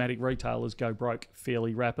numismatic retailers go broke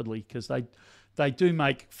fairly rapidly, because they do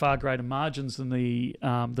make far greater margins than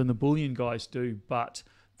the bullion guys do, but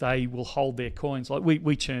they will hold their coins. Like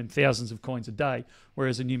we churn thousands of coins a day,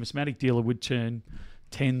 whereas a numismatic dealer would churn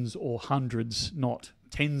tens or hundreds, not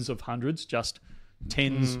tens of hundreds, just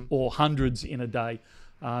tens or hundreds in a day.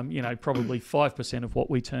 Probably 5% of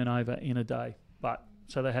what we turn over in a day. But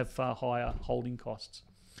so they have far higher holding costs.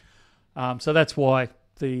 So that's why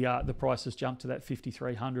the price has jumped to that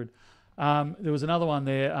 5,300. There was another one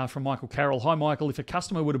there from Michael Carroll. Hi, Michael. If a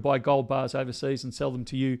customer were to buy gold bars overseas and sell them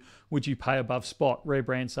to you, would you pay above spot? Rare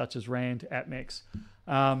brands such as Rand, Atmex.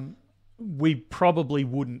 We probably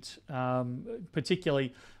wouldn't,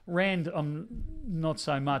 particularly Rand, not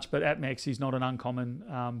so much, but Atmex is not an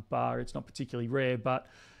uncommon bar. It's not particularly rare, but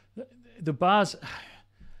the bars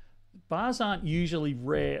aren't usually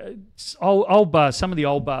rare. Old bars, some of the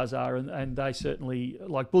old bars are, and they certainly,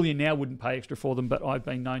 like Bullion Now wouldn't pay extra for them, but I've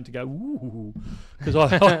been known to go, ooh, because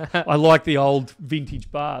I like the old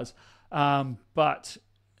vintage bars. But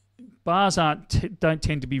bars don't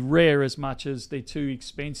tend to be rare as much as they're too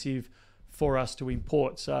expensive for us to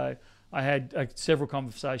import. So I had several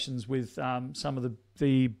conversations with some of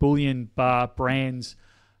the bullion bar brands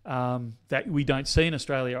that we don't see in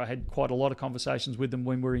Australia. I had quite a lot of conversations with them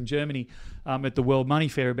when we were in Germany at the World Money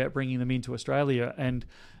Fair about bringing them into Australia, and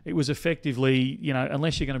it was effectively,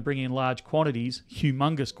 unless you're going to bring in large quantities,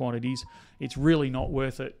 humongous quantities, it's really not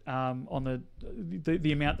worth it. On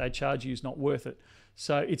the amount they charge you is not worth it.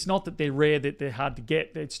 So it's not that they're rare, that they're hard to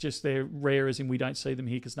get. It's just they're rare as in we don't see them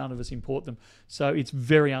here because none of us import them. So it's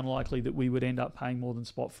very unlikely that we would end up paying more than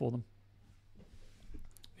spot for them.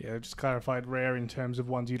 Yeah, just clarified rare in terms of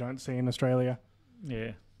ones you don't see in Australia.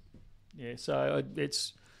 Yeah. So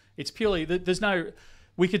it's purely there's no.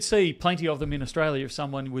 We could see plenty of them in Australia if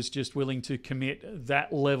someone was just willing to commit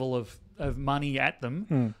that level of money at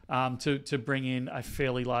them to bring in a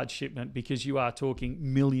fairly large shipment, because you are talking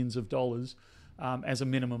millions of dollars as a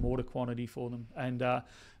minimum order quantity for them, and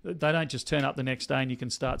they don't just turn up the next day and you can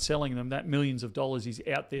start selling them. That millions of dollars is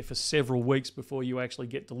out there for several weeks before you actually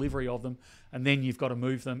get delivery of them, and then you've got to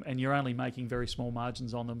move them, and you're only making very small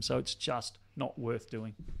margins on them, so it's just not worth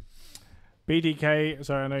doing. BDK,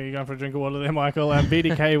 sorry, I know you're going for a drink of water there, Michael.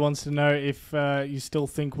 BDK wants to know if you still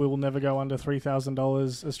think we will never go under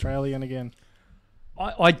 $3,000 Australian again.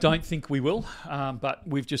 I don't think we will, but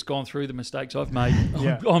we've just gone through the mistakes I've made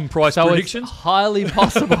on price predictions. It's highly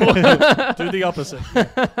possible. Do the opposite.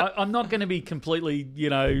 I'm not going to be completely,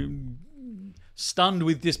 stunned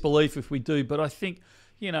with disbelief if we do, but I think,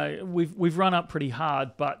 we've run up pretty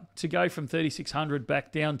hard, but to go from 3,600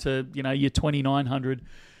 back down to, your 2,900,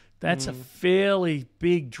 that's a fairly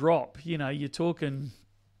big drop. You're getting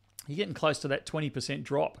close to that 20%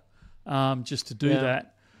 drop just to do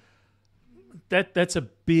that. That's a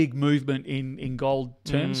big movement in gold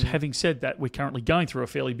terms. Having said that, we're currently going through a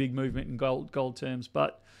fairly big movement in gold terms,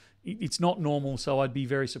 but it's not normal, so I'd be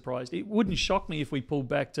very surprised. It wouldn't shock me if we pulled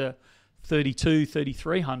back to $3,200,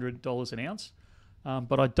 $3,300 an ounce,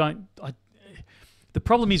 but I don't. The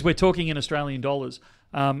problem is we're talking in Australian dollars,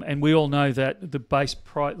 and we all know that the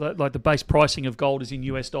base pricing of gold is in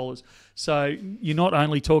US dollars. So you're not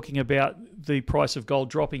only talking about the price of gold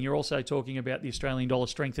dropping, you're also talking about the Australian dollar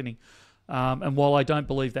strengthening. And while I don't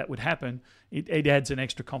believe that would happen, it adds an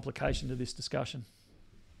extra complication to this discussion.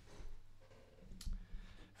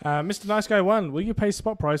 Mr. Nice Guy 1, will you pay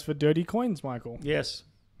spot price for dirty coins, Michael? Yes.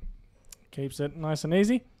 Keeps it nice and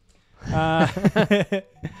easy.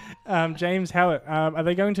 James Howard, are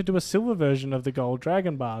they going to do a silver version of the gold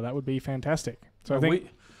dragon bar? That would be fantastic. So I think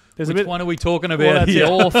which one are we talking about? Well, that's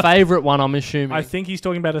your favourite one, I'm assuming. I think he's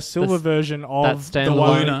talking about a silver version of the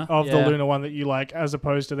Luna one that you like, as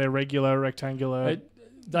opposed to their regular rectangular.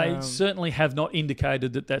 They certainly have not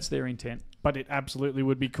indicated that that's their intent. But it absolutely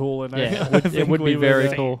would be cool. And it would be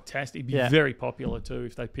very cool. Fantastic. It'd be very popular too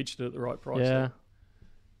if they pitched it at the right price. Yeah.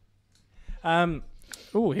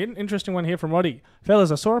 Interesting one here from Roddy.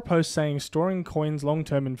 Fellas, I saw a post saying storing coins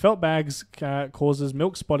long-term in felt bags causes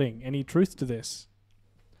milk spotting. Any truth to this?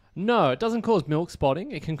 No, it doesn't cause milk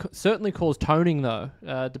spotting. It can certainly cause toning, though,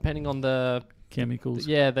 depending on the chemicals.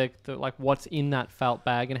 The like what's in that felt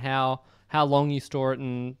bag and how long you store it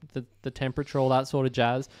and the temperature, all that sort of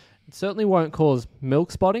jazz. It certainly won't cause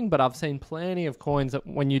milk spotting, but I've seen plenty of coins that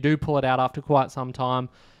when you do pull it out after quite some time,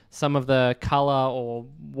 some of the colour or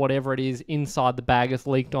whatever it is inside the bag is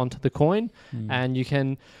leaked onto the coin,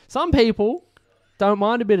 and some people don't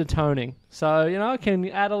mind a bit of toning. So, it can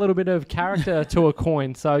add a little bit of character to a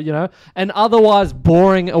coin. So, an otherwise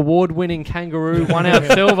boring award-winning kangaroo 1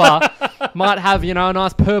 ounce silver might have, a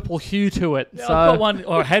nice purple hue to it. Yeah, so I've got one,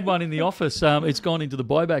 or I had one in the office. It's gone into the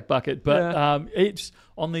buyback bucket, but it's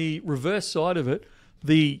on the reverse side of it.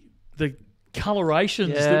 The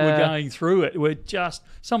colorations that were going through it were just,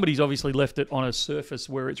 somebody's obviously left it on a surface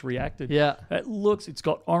where it's reacted. Yeah. It's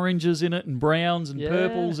got oranges in it and browns and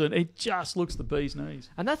purples, and it just looks the bee's knees.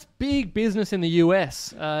 And that's big business in the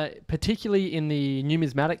US, particularly in the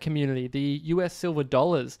numismatic community. The US silver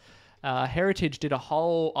dollars Heritage did a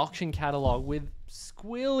whole auction catalogue with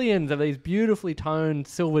squillions of these beautifully toned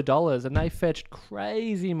silver dollars, and they fetched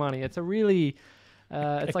crazy money. It's a really...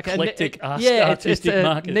 it's eclectic like artistic it's a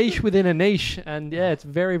market. niche within a niche, and it's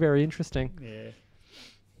very, very interesting. Yeah.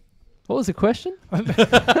 What was the question?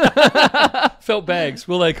 Felt bags,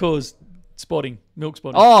 will they cause spotting, milk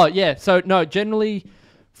spotting? Oh, yeah. So, no, generally,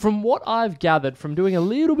 from what I've gathered from doing a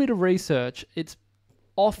little bit of research, it's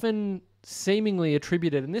often seemingly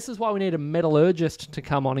attributed, and this is why we need a metallurgist to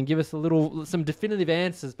come on and give us some definitive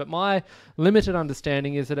answers, but my limited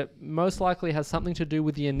understanding is that it most likely has something to do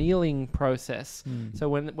with the annealing process. So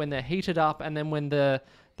when they're heated up, and then when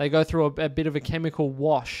they go through a bit of a chemical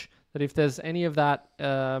wash, that if there's any of that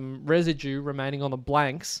residue remaining on the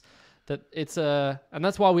blanks, that and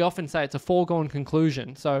that's why we often say it's a foregone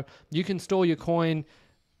conclusion. So you can store your coin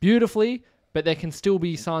beautifully, but there can still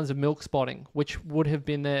be signs of milk spotting, which would have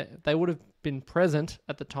been there. They would have been present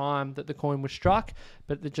at the time that the coin was struck,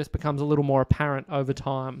 but it just becomes a little more apparent over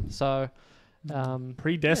time. So,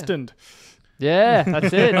 predestined. Yeah,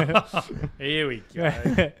 that's it. Here we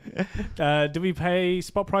go. Do we pay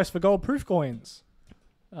spot price for gold proof coins?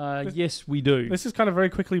 Yes, we do. This is kind of very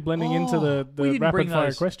quickly blending into the rapid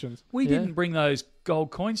fire questions. We didn't bring those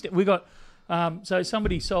gold coins. We got... so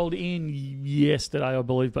somebody sold in yesterday, I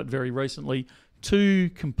believe, but very recently, 2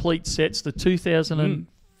 complete sets, the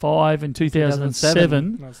 2005 and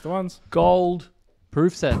 2007. That's the ones. Gold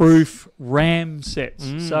proof RAM sets.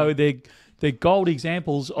 So they're gold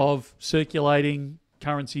examples of circulating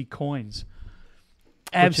currency coins.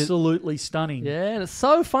 Absolutely stunning. Yeah, and it's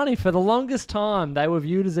so funny. For the longest time, they were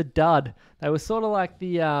viewed as a dud. They were sort of like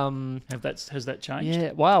the... Has that changed?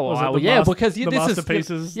 Yeah, wow. Because the this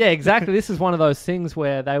masterpieces. Yeah, exactly. This is one of those things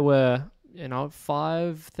where they were,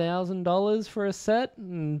 $5,000 for a set,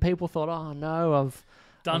 and people thought, oh no, I've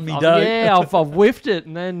whiffed it.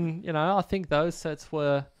 And then, I think those sets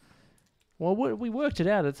were... Well, we worked it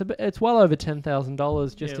out. It's well over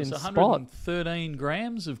 $10,000 just in spot. 113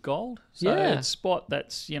 grams of gold. So it's spot,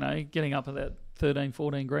 that's, getting up at that 13,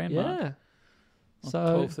 14 grand mark. Yeah.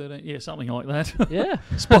 So 12, 13, yeah, something like that. Yeah.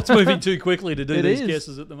 Spot's moving too quickly to do these is.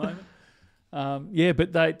 guesses at the moment.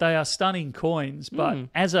 But they are stunning coins. But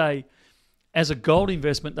as a gold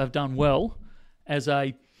investment, they've done well. As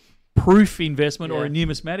a proof investment or a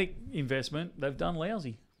numismatic investment, they've done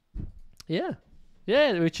lousy. Yeah.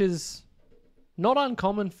 Yeah, which is... not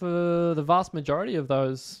uncommon for the vast majority of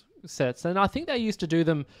those sets. And I think they used to do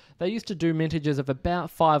mintages of about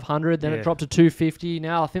 500, then it dropped to 250.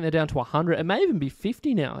 Now I think they're down to 100. It may even be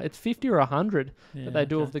 50 now. It's 50 or 100 that they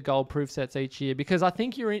do of the gold proof sets each year, because I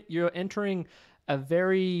think you're entering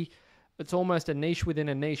it's almost a niche within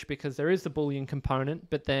a niche, because there is the bullion component,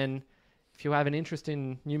 but then if you have an interest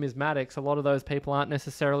in numismatics, a lot of those people aren't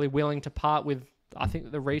necessarily willing to part with, I think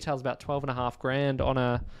the retail's about 12.5 grand on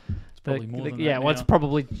a... Probably more than that well, now. it's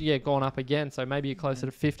probably gone up again. So maybe you're closer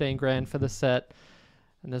to 15 grand for the set.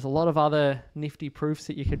 And there's a lot of other nifty proofs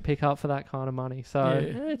that you could pick up for that kind of money. So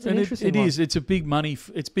it's an interesting one. It's a big money.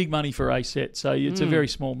 It's big money for a set. So it's a very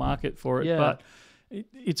small market for it. Yeah. But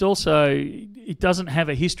it's also, it doesn't have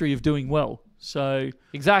a history of doing well. So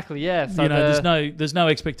exactly, yeah. So there's no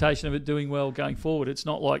expectation of it doing well going forward. It's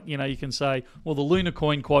not like, you can say, well, the lunar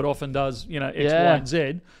coin quite often does, X, Y, and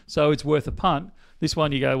Z, so it's worth a punt. This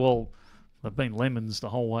one, you go, well, they've been lemons the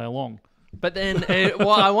whole way along. But then,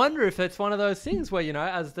 I wonder if it's one of those things where,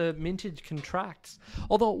 as the mintage contracts,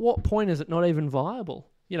 although at what point is it not even viable?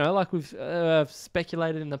 Like we've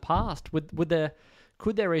speculated in the past,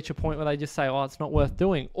 could there reach a point where they just say, oh, it's not worth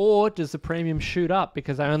doing? Or does the premium shoot up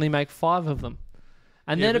because they only make 5 of them?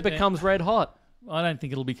 And then it becomes red hot. I don't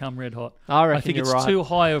think it'll become red hot. I think you're it's right. too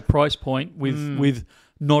high a price point with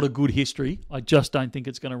not a good history. I just don't think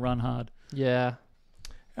it's going to run hard. Yeah.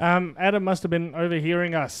 Adam must have been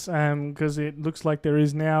overhearing us, because it looks like there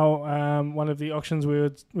is now one of the auctions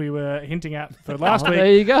we were hinting at for last week.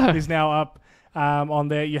 There you go. Is now up on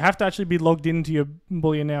there. You have to actually be logged into your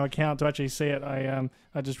Bullion Now account to actually see it. I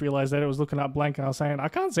just realized that it was looking up blank, and I was saying, I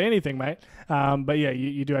can't see anything, mate. But yeah,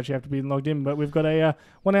 you do actually have to be logged in. But we've got a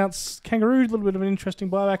 1 ounce kangaroo, a little bit of an interesting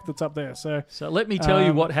buyback that's up there. So let me tell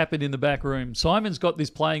you what happened in the back room. Simon's got this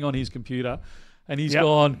playing on his computer, and he's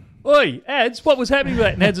gone, oi, Ads, what was happening with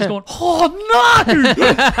that? And Ads has gone, oh no!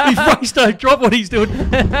 He raced to drop what he's doing.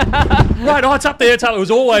 Right, it's up there, it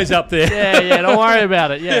was always up there. Yeah, don't worry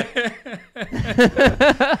about it, yeah.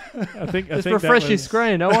 I think refresh your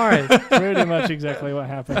screen, don't worry. Pretty much exactly what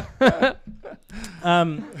happened.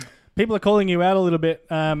 People are calling you out a little bit,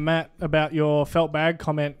 Matt, about your felt bag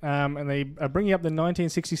comment, and they are bringing up the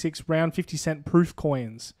 1966 round 50-cent proof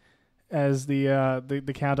coins as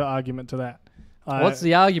the counter argument to that. What's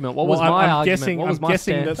the argument? What was my argument? Guessing, what was I'm my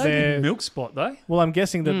guessing stance? that They they're... didn't milk spot though. Well, I'm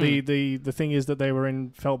guessing that the thing is that they were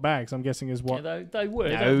in felt bags. I'm guessing is what... Yeah, they were.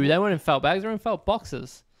 No, they weren't in felt bags. They were in felt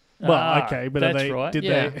boxes. Well, okay, but that's they, right. did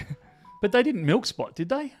Yeah. they... But they didn't milk spot, did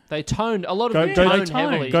they? They toned. A lot of them Goat- toned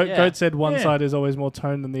toned. heavily. Goat said one Yeah. side is always more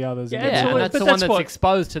toned than the others. Yeah, Yeah, absolutely. and that's But the that's one that's what-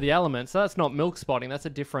 exposed to the elements. So that's not milk spotting. That's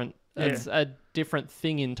a different. Yeah. That's a different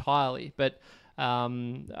thing entirely. But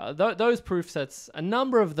those proof sets, a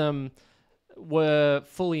number of them were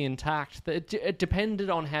fully intact. It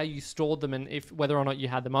depended on how you stored them and if whether or not you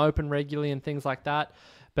had them open regularly and things like that.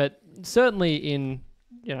 But certainly in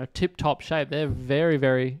tip top shape, they're very,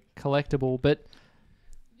 very collectible. But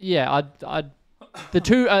yeah, the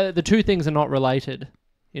two things are not related,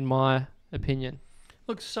 in my opinion.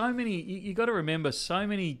 Look, so many. You got to remember, so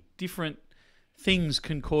many different things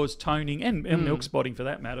can cause toning and milk spotting for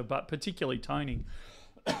that matter, but particularly toning.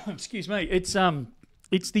 Excuse me.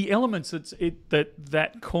 It's the elements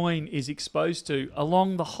that coin is exposed to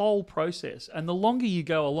along the whole process, and the longer you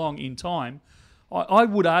go along in time, I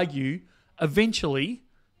would argue, eventually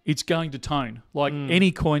it's going to tone. Like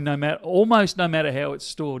any coin, almost no matter how it's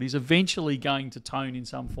stored, is eventually going to tone in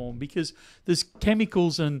some form because there's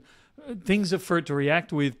chemicals and things for it to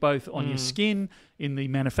react with both on your skin, in the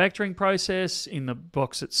manufacturing process, in the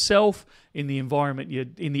box itself, in the environment,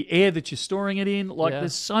 in the air that you're storing it in.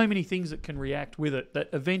 There's so many things that can react with it that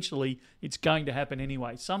eventually it's going to happen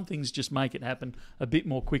anyway. Some things just make it happen a bit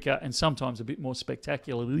more quicker and sometimes a bit more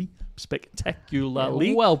spectacularly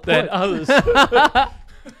Well put. than others.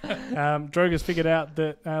 Droga's figured out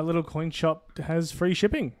that Little Coin Shop has free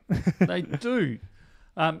shipping. They do.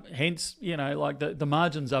 Hence, the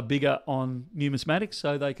margins are bigger on numismatics,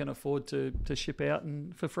 so they can afford to ship out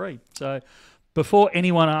and for free. So before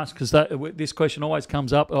anyone asks, because this question always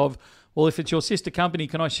comes up of, well, if it's your sister company,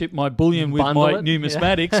 can I ship my bullion with Bundle my it?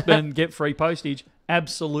 numismatics and get free postage?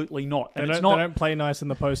 Absolutely not. They And don't, they don't play nice in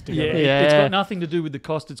the post together. it's got nothing to do with the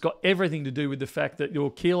cost. It's got everything to do with the fact that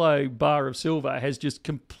your kilo bar of silver has just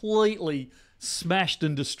completely smashed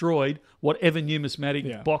and destroyed whatever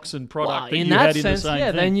numismatic box and product that in you that had in sense, the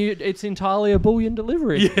same thing. then it's entirely a bullion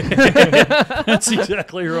delivery. That's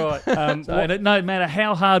exactly right. And no matter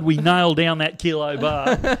how hard we nail down that kilo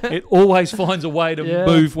bar, it always finds a way to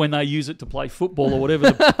move when they use it to play football or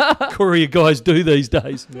whatever the courier guys do these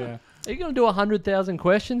days. Yeah. Are you going to do 100,000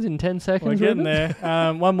 questions in 10 seconds? We're getting Ruben?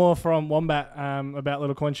 there. One more from Wombat about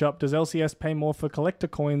Little Coin Shop. Does LCS pay more for collector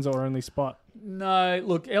coins or only spot? No,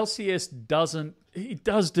 look, LCS doesn't. It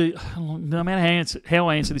does do. No matter how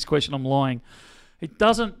I answer this question, I'm lying. It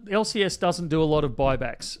doesn't. LCS doesn't do a lot of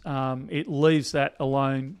buybacks. It leaves that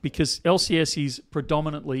alone because LCS is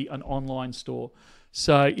predominantly an online store,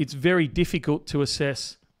 so it's very difficult to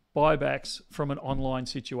assess buybacks from an online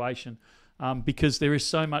situation. Because there is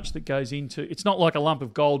so much that goes into it's not like a lump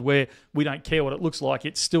of gold where we don't care what it looks like.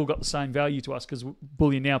 It's still got the same value to us because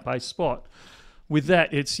Bullion Now pays spot. With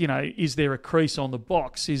that, it's, is there a crease on the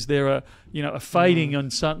box? Is there a fading on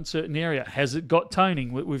certain area? Has it got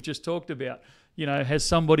toning? We've just talked about. Has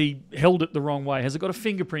somebody held it the wrong way? Has it got a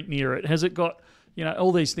fingerprint near it? Has it got,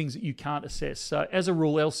 all these things that you can't assess? So as a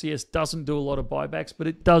rule, LCS doesn't do a lot of buybacks, but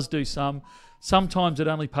it does do some. Sometimes it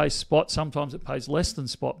only pays spot. Sometimes it pays less than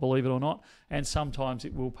spot, believe it or not. And sometimes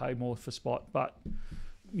it will pay more for spot. But,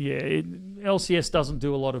 LCS doesn't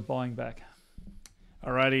do a lot of buying back.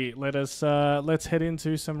 Alrighty, let's head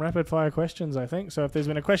into some rapid fire questions, I think. So if there's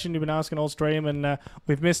been a question you've been asking all stream and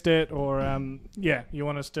we've missed it or, you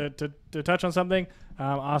want us to touch on something,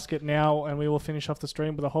 ask it now and we will finish off the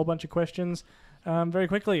stream with a whole bunch of questions very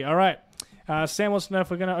quickly. All right. Sam wants to know if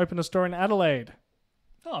we're going to open a store in Adelaide.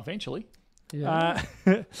 Oh, eventually. Yeah.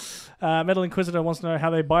 Metal Inquisitor wants to know how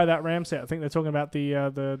they buy that RAM set. I think they're talking about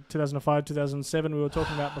the 2005, 2007 we were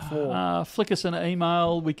talking about before. Flick us an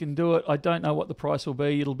email. We can do it. I don't know what the price will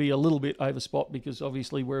be. It'll be a little bit over spot because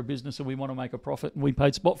obviously we're a business and we want to make a profit and we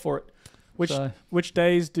paid spot for it. Which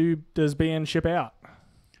days does BN ship out?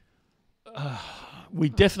 We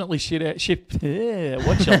definitely ship. Yeah,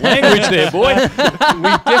 what's your language there, boy? We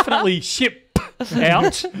definitely ship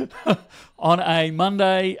out on a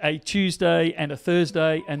Monday, a Tuesday, and a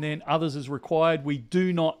Thursday, and then others as required. We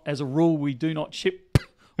do not, as a rule, ship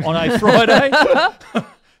on a Friday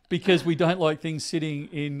because we don't like things sitting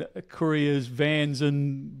in couriers, vans,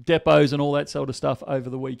 and depots and all that sort of stuff over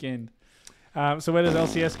the weekend. So where does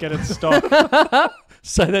LCS get its stock?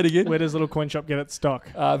 Say that again. Where does Little Coin Shop get its stock?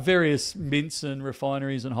 Various mints and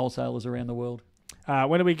refineries and wholesalers around the world.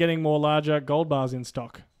 When are we getting more larger gold bars in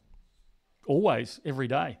stock? Always, every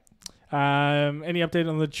day. Any update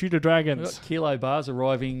on the Tudor We've Dragons? got kilo bars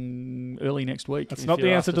arriving early next week. That's if not the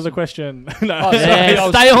you're answer after to the some- question. No. Oh, sorry, Yeah,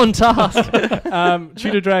 stay on task.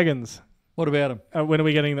 Tudor Dragons. What about them? When are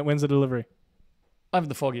we getting that? When's the delivery? I haven't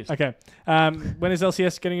the foggiest. Okay. When is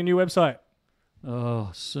LCS getting a new website? Oh,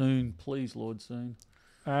 soon. Please, Lord, soon.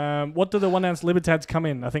 What do the 1 ounce Libertads come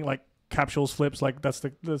in? I think like capsules, flips. Like that's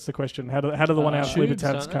the question. How do the 1 ounce tubes,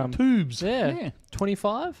 Libertads don't they? come? Tubes. Yeah.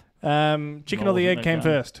 25? Chicken or the egg came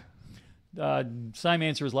first? Same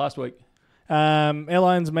answer as last week.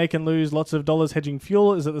 Airlines make and lose lots of dollars hedging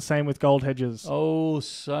fuel. Is it the same with gold hedges? Oh,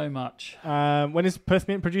 so much. When is Perth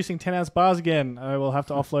Mint producing 10 ounce bars again? I will have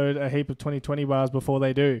to offload a heap of 2020 bars before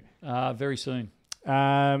they do. Very soon.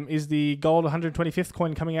 Is the gold 125th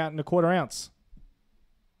coin coming out in a quarter ounce?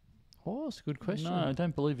 Oh, that's a good question. No, I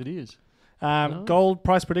don't believe it is. No. Gold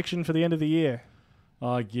price prediction for the end of the year.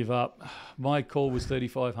 I give up. My call was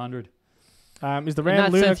 3,500. Is the In Ram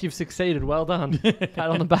that Luna sense, you've succeeded. Well done. Pat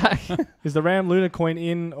on the back. is the Ram Luna coin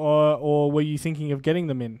in, or were you thinking of getting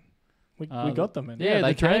them in? We got them in. Yeah,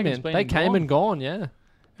 they the came Dragon's in. been They came gone. and gone, yeah.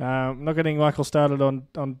 Not getting Michael started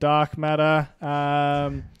on dark matter.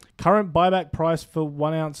 Current buyback price for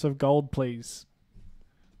 1 ounce of gold, please.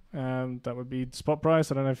 That would be spot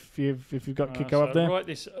price. I don't know if you've got Kiko up there.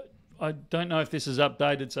 Right, I don't know if this is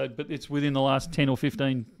updated, but it's within the last 10 or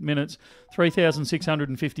 15 minutes.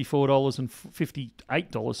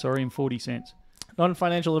 $3,654.58, sorry, and 40 cents.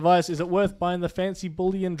 Non-financial advice. Is it worth buying the fancy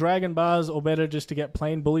Bullion Dragon bars, or better just to get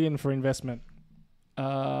plain bullion for investment?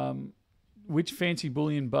 Which fancy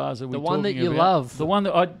bullion bars are we The talking one that you about? love. The one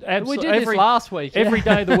that I We absolutely did this last week. Every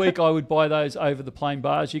yeah. day of the week, I would buy those over the plain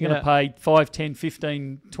bars. You're going to pay $5, $10,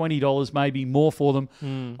 $15, $20, maybe more for them.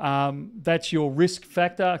 That's your risk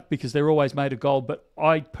factor because they're always made of gold. But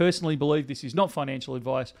I personally believe, this is not financial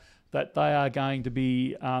advice, that they are going to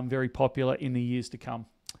be very popular in the years to come.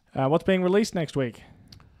 What's being released next week?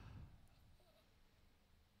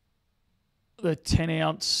 The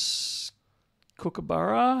 10-ounce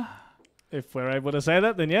Kookaburra. If we're able to say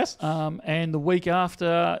that, then yes. And the week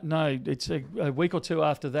after, no, it's a week or two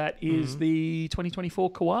after that is the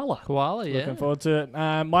 2024 Koala. Koala, yeah. Looking forward to it.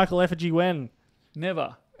 Michael Effigy, when?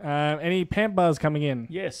 Never. Any Pamp bars coming in?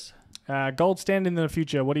 Yes. Gold stand in the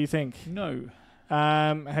future. What do you think? No.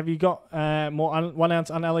 Have you got more 1 ounce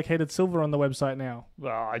unallocated silver on the website now?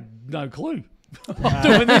 Well, no clue. I'm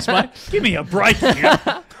doing this, mate. Give me a break here.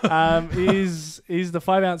 Is the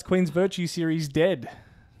 5 ounce Queen's Virtue series dead?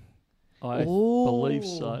 I believe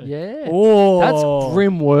so. Yeah. Oh, That's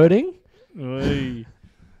grim wording. Oy.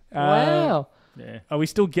 Wow. Yeah. Are we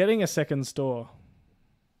still getting a second store?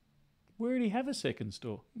 We already have a second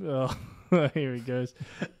store. Oh, here he goes.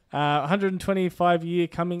 125 year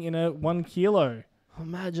coming in a 1 kilo.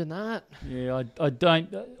 Imagine that. Yeah,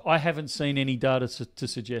 I haven't seen any data to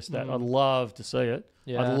suggest that. I'd love to see it.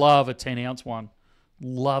 Yeah. I'd love a 10-ounce one.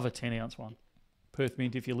 Love a 10-ounce one. Perth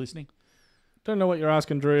Mint, if you're listening. Don't know what you're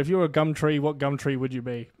asking, Drew. If you were a gum tree, what gum tree would you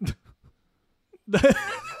be? Don't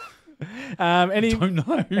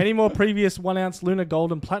know. Any more previous 1 ounce Lunar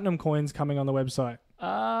Gold and Platinum coins coming on the website?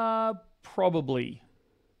 Probably.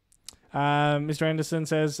 Mr. Anderson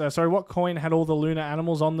says, sorry, what coin had all the lunar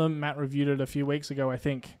animals on them? Matt reviewed it a few weeks ago, I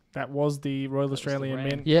think. That was the Royal Australian the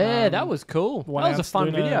Mint. Yeah, that was cool. That 1 was a ounce fun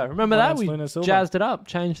lunar- video. Remember 1 that? ounce We lunar silver. jazzed it up,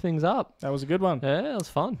 changed things up. That was a good one. Yeah, it was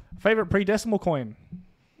fun. Favorite pre-decimal coin?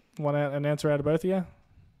 Want an answer out of both of you?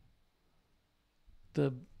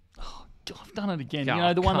 I've done it again. Oh, you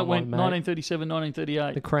know, the one that come went on, mate. 1937,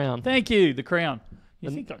 1938. The crown. Thank you, the crown. You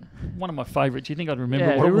think one of my favourites? You think I'd remember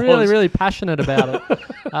Yeah, what it we're really, was? really passionate about it.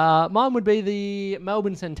 Mine would be the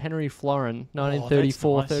Melbourne Centenary Florin,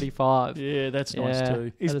 1934-35. Yeah, that's nice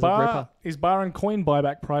too. Is That is a ripper. bar and coin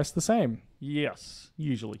buyback price the same? Yes,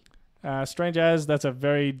 usually. Strange as, that's a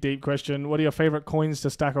very deep question. What are your favourite coins to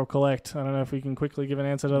stack or collect? I don't know if we can quickly give an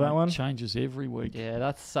answer to that one. Changes every week. Yeah,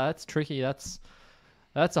 that's tricky. That's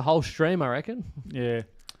a whole stream, I reckon. Yeah,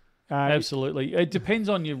 absolutely. It depends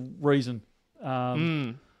on your reason.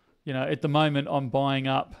 You know, at the moment, I'm buying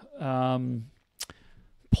up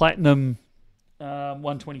platinum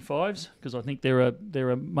 125s because I think they're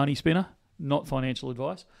a money spinner, not financial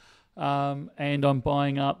advice. And I'm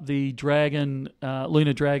buying up the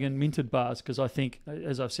Lunar Dragon minted bars because I think,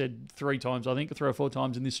 as I've said 3 or 4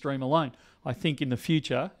 times in this stream alone, I think in the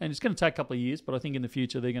future, and it's going to take a couple of years, but I think in the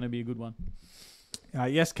future they're going to be a good one.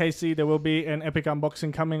 Yes, Casey, there will be an epic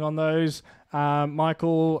unboxing coming on those.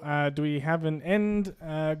 Michael, do we have an end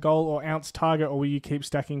goal or ounce target, or will you keep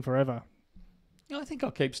stacking forever? I think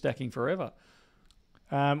I'll keep stacking forever.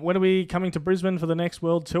 When are we coming to Brisbane for the next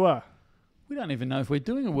World Tour? We don't even know if we're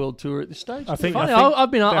doing a world tour at this stage. I think Funny, they're I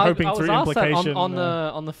hoping was through asked that implication,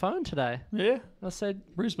 on the phone today. Yeah, I said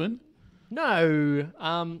Brisbane. no.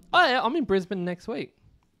 I'm in Brisbane next week.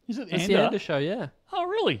 Is it It's the Ender show, yeah. Oh,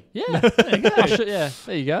 really? Yeah. There you go. Yeah,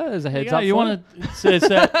 there you go. There's a heads Yeah, up. you for want it. to? So is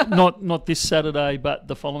that not this Saturday, but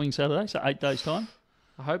the following Saturday? So 8 days time.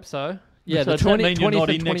 I hope so. Yeah, So the does 20, that mean you're 20th not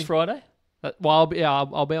and in 20 next Friday? Well,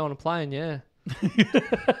 I'll be on a plane. Yeah.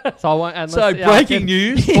 So I won't. Unless, So yeah, breaking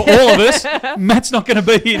news for all of us: Matt's not going to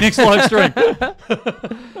be here next live stream.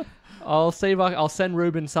 I'll see if I'll send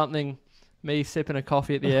Ruben something. Me sipping a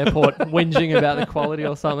coffee at the airport, whinging about the quality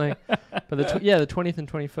or something. But the 20th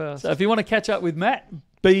and 21st. So if you want to catch up with Matt,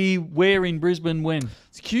 be where in Brisbane when?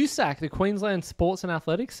 It's QSAC, the Queensland Sports and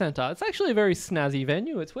Athletics Centre. It's actually a very snazzy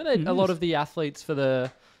venue. It's where a lot of the athletes for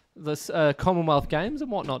the Commonwealth Games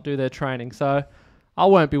and whatnot do their training. So I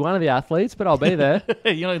won't be one of the athletes, but I'll be there.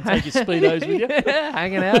 You want to take your speedos with you? Yeah,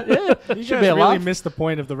 hanging out. Yeah, You should guys be a really laugh. missed the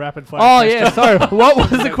point of the rapid fire. Oh question. yeah, sorry. What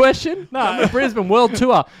was the question? No. Brisbane World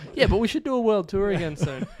Tour. Yeah, but we should do a World Tour again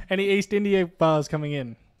soon. Any East India bars coming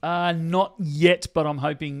in? Not yet, but I'm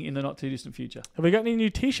hoping in the not too distant future. Have we got any new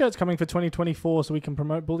T-shirts coming for 2024 so we can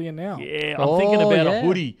promote Bullion Now? Yeah, I'm thinking about a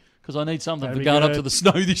hoodie because I need something That'd for be going up good. to the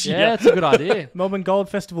snow this Yeah, year. that's a good idea. Melbourne Gold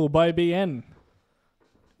Festival by BN.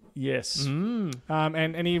 Yes. Mm.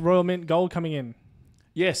 And any Royal Mint Gold coming in?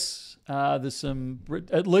 Yes. There's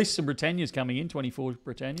at least some Britannias coming in, 24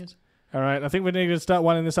 Britannias. All right, I think we need to start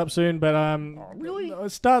winding this up soon, but really?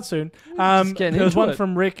 Start soon. Just getting There was into one it.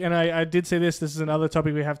 from Rick, and I did see this. This is another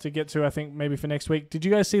topic we have to get to. I think maybe for next week. Did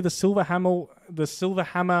you guys see the silver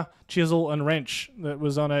hammer, chisel, and wrench that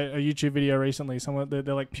was on a YouTube video recently? Someone they're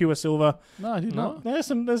like pure silver. No, I did not. There's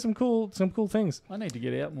some cool things. I need to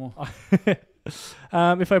get out more.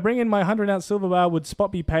 If I bring in my 100-ounce silver bar, would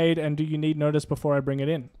spot be paid, and do you need notice before I bring it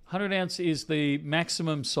in? 100 ounce is the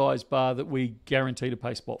maximum size bar that we guarantee to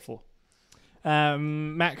pay spot for.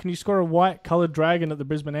 Matt, can you score a white coloured dragon at the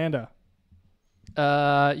Brisbane Ander?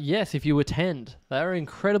 Yes, if you attend. They're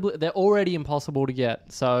already impossible to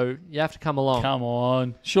get, so you have to come along. Come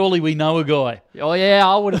on. Surely we know a guy. Oh yeah,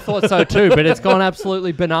 I would have thought so too, but it's gone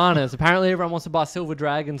absolutely bananas. Apparently everyone wants to buy silver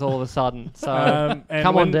dragons all of a sudden. So And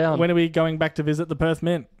come on down. When are we going back to visit the Perth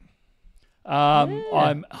Mint?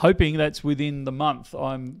 I'm hoping that's within the month.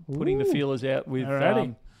 I'm putting the feelers out with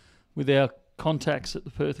our contacts at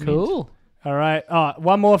the Perth Mint. Cool. All right.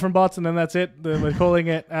 One more from bots, and then that's it. We're calling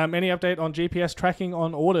it. Any update on GPS tracking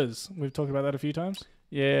on orders? We've talked about that a few times.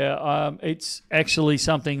 Yeah, it's actually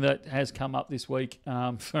something that has come up this week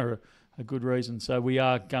for a good reason. So we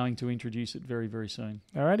are going to introduce it very, very soon.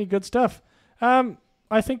 All righty, good stuff. I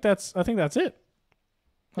think that's it.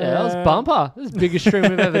 Yeah, that was bumper. This is the biggest stream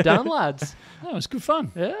we've ever done, lads. That was good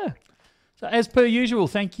fun. Yeah. So as per usual,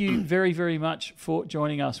 thank you very, very much for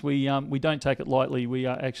joining us. We don't take it lightly. We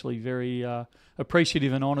are actually very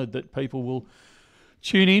appreciative and honoured that people will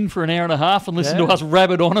tune in for an hour and a half and listen to us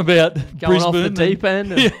rabbit on about Going off Brisbane the deep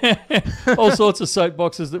end. And all sorts of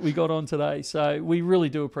soapboxes that we got on today. So we really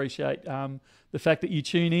do appreciate the fact that you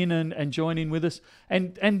tune in and join in with us,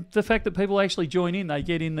 and the fact that people actually join in. They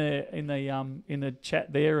get in the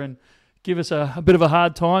chat there and give us a bit of a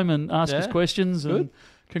hard time and ask us questions and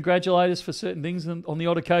congratulate us for certain things, and on the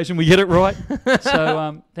odd occasion we get it right.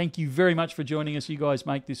 So thank you very much for joining us. You guys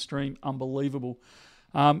make this stream unbelievable.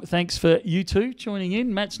 Thanks for you two joining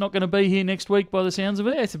in. Matt's not going to be here next week by the sounds of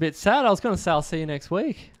it. yeah, it's a bit sad. I was going to say I'll see you next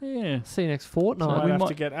week. Yeah. See you next fortnight. Might we have might-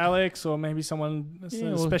 to get Alex or maybe someone,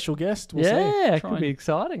 a or- special guest. We'll see. yeah, it Try could be and-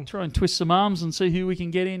 exciting. Try and twist some arms and see who we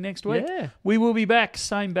can get in next week. Yeah. We will be back,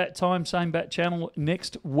 same bat time, same bat channel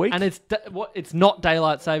next week. And it's not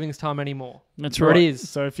daylight savings time anymore. That's Or right. it is.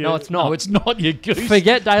 So if you No, it's not. No, it's not, you goose.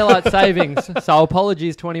 Forget daylight savings. So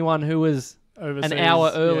apologies to anyone who was overseas, an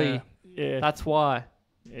hour early. Yeah. That's why.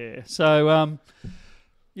 Yeah. So,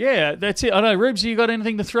 yeah, that's it. I don't know, Rubes, you got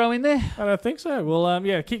anything to throw in there? I don't think so.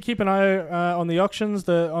 Well, keep an eye on the auctions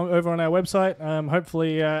over on our website.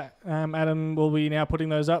 Hopefully, Adam will be now putting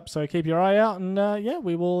those up. So keep your eye out, and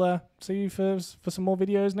we will see you for some more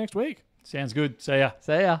videos next week. Sounds good. See ya.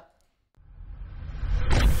 See ya.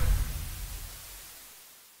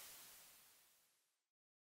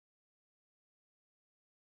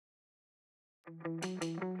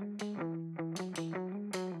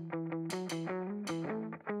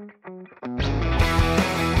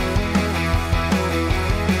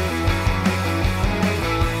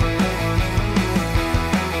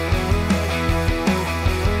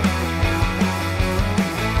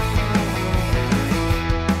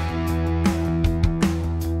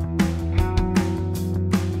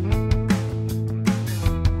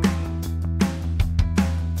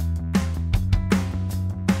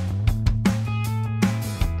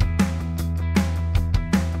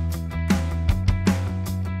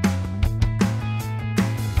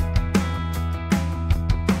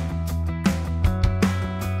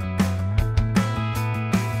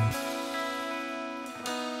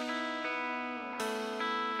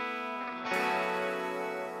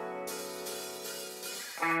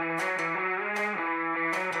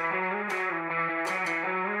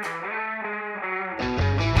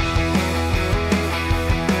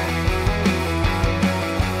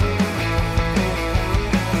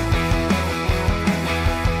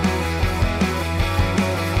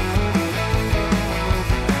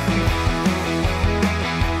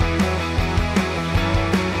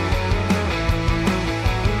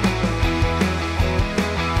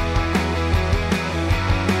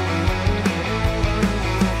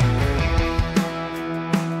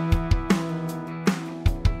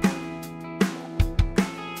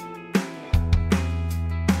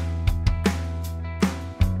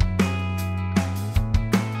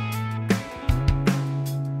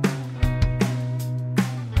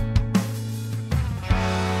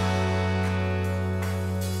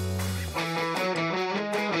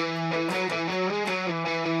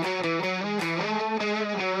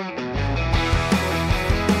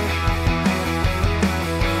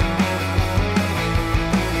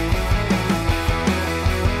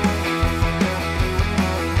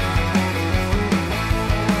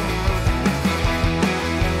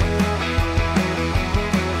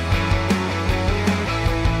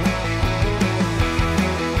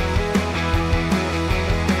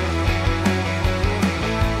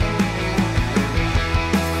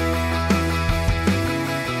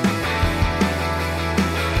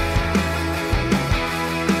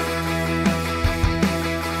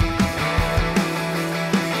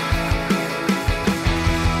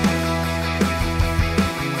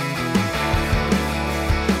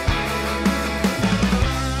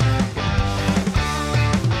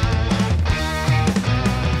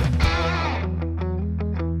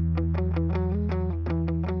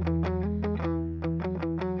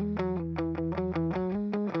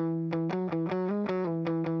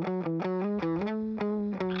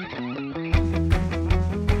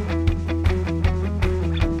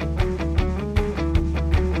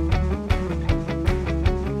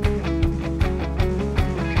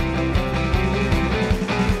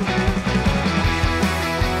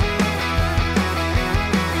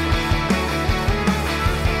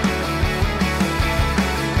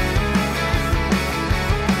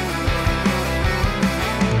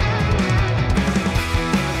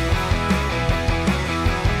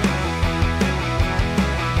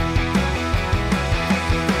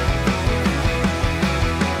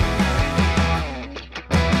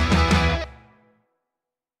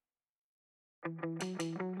 Bye.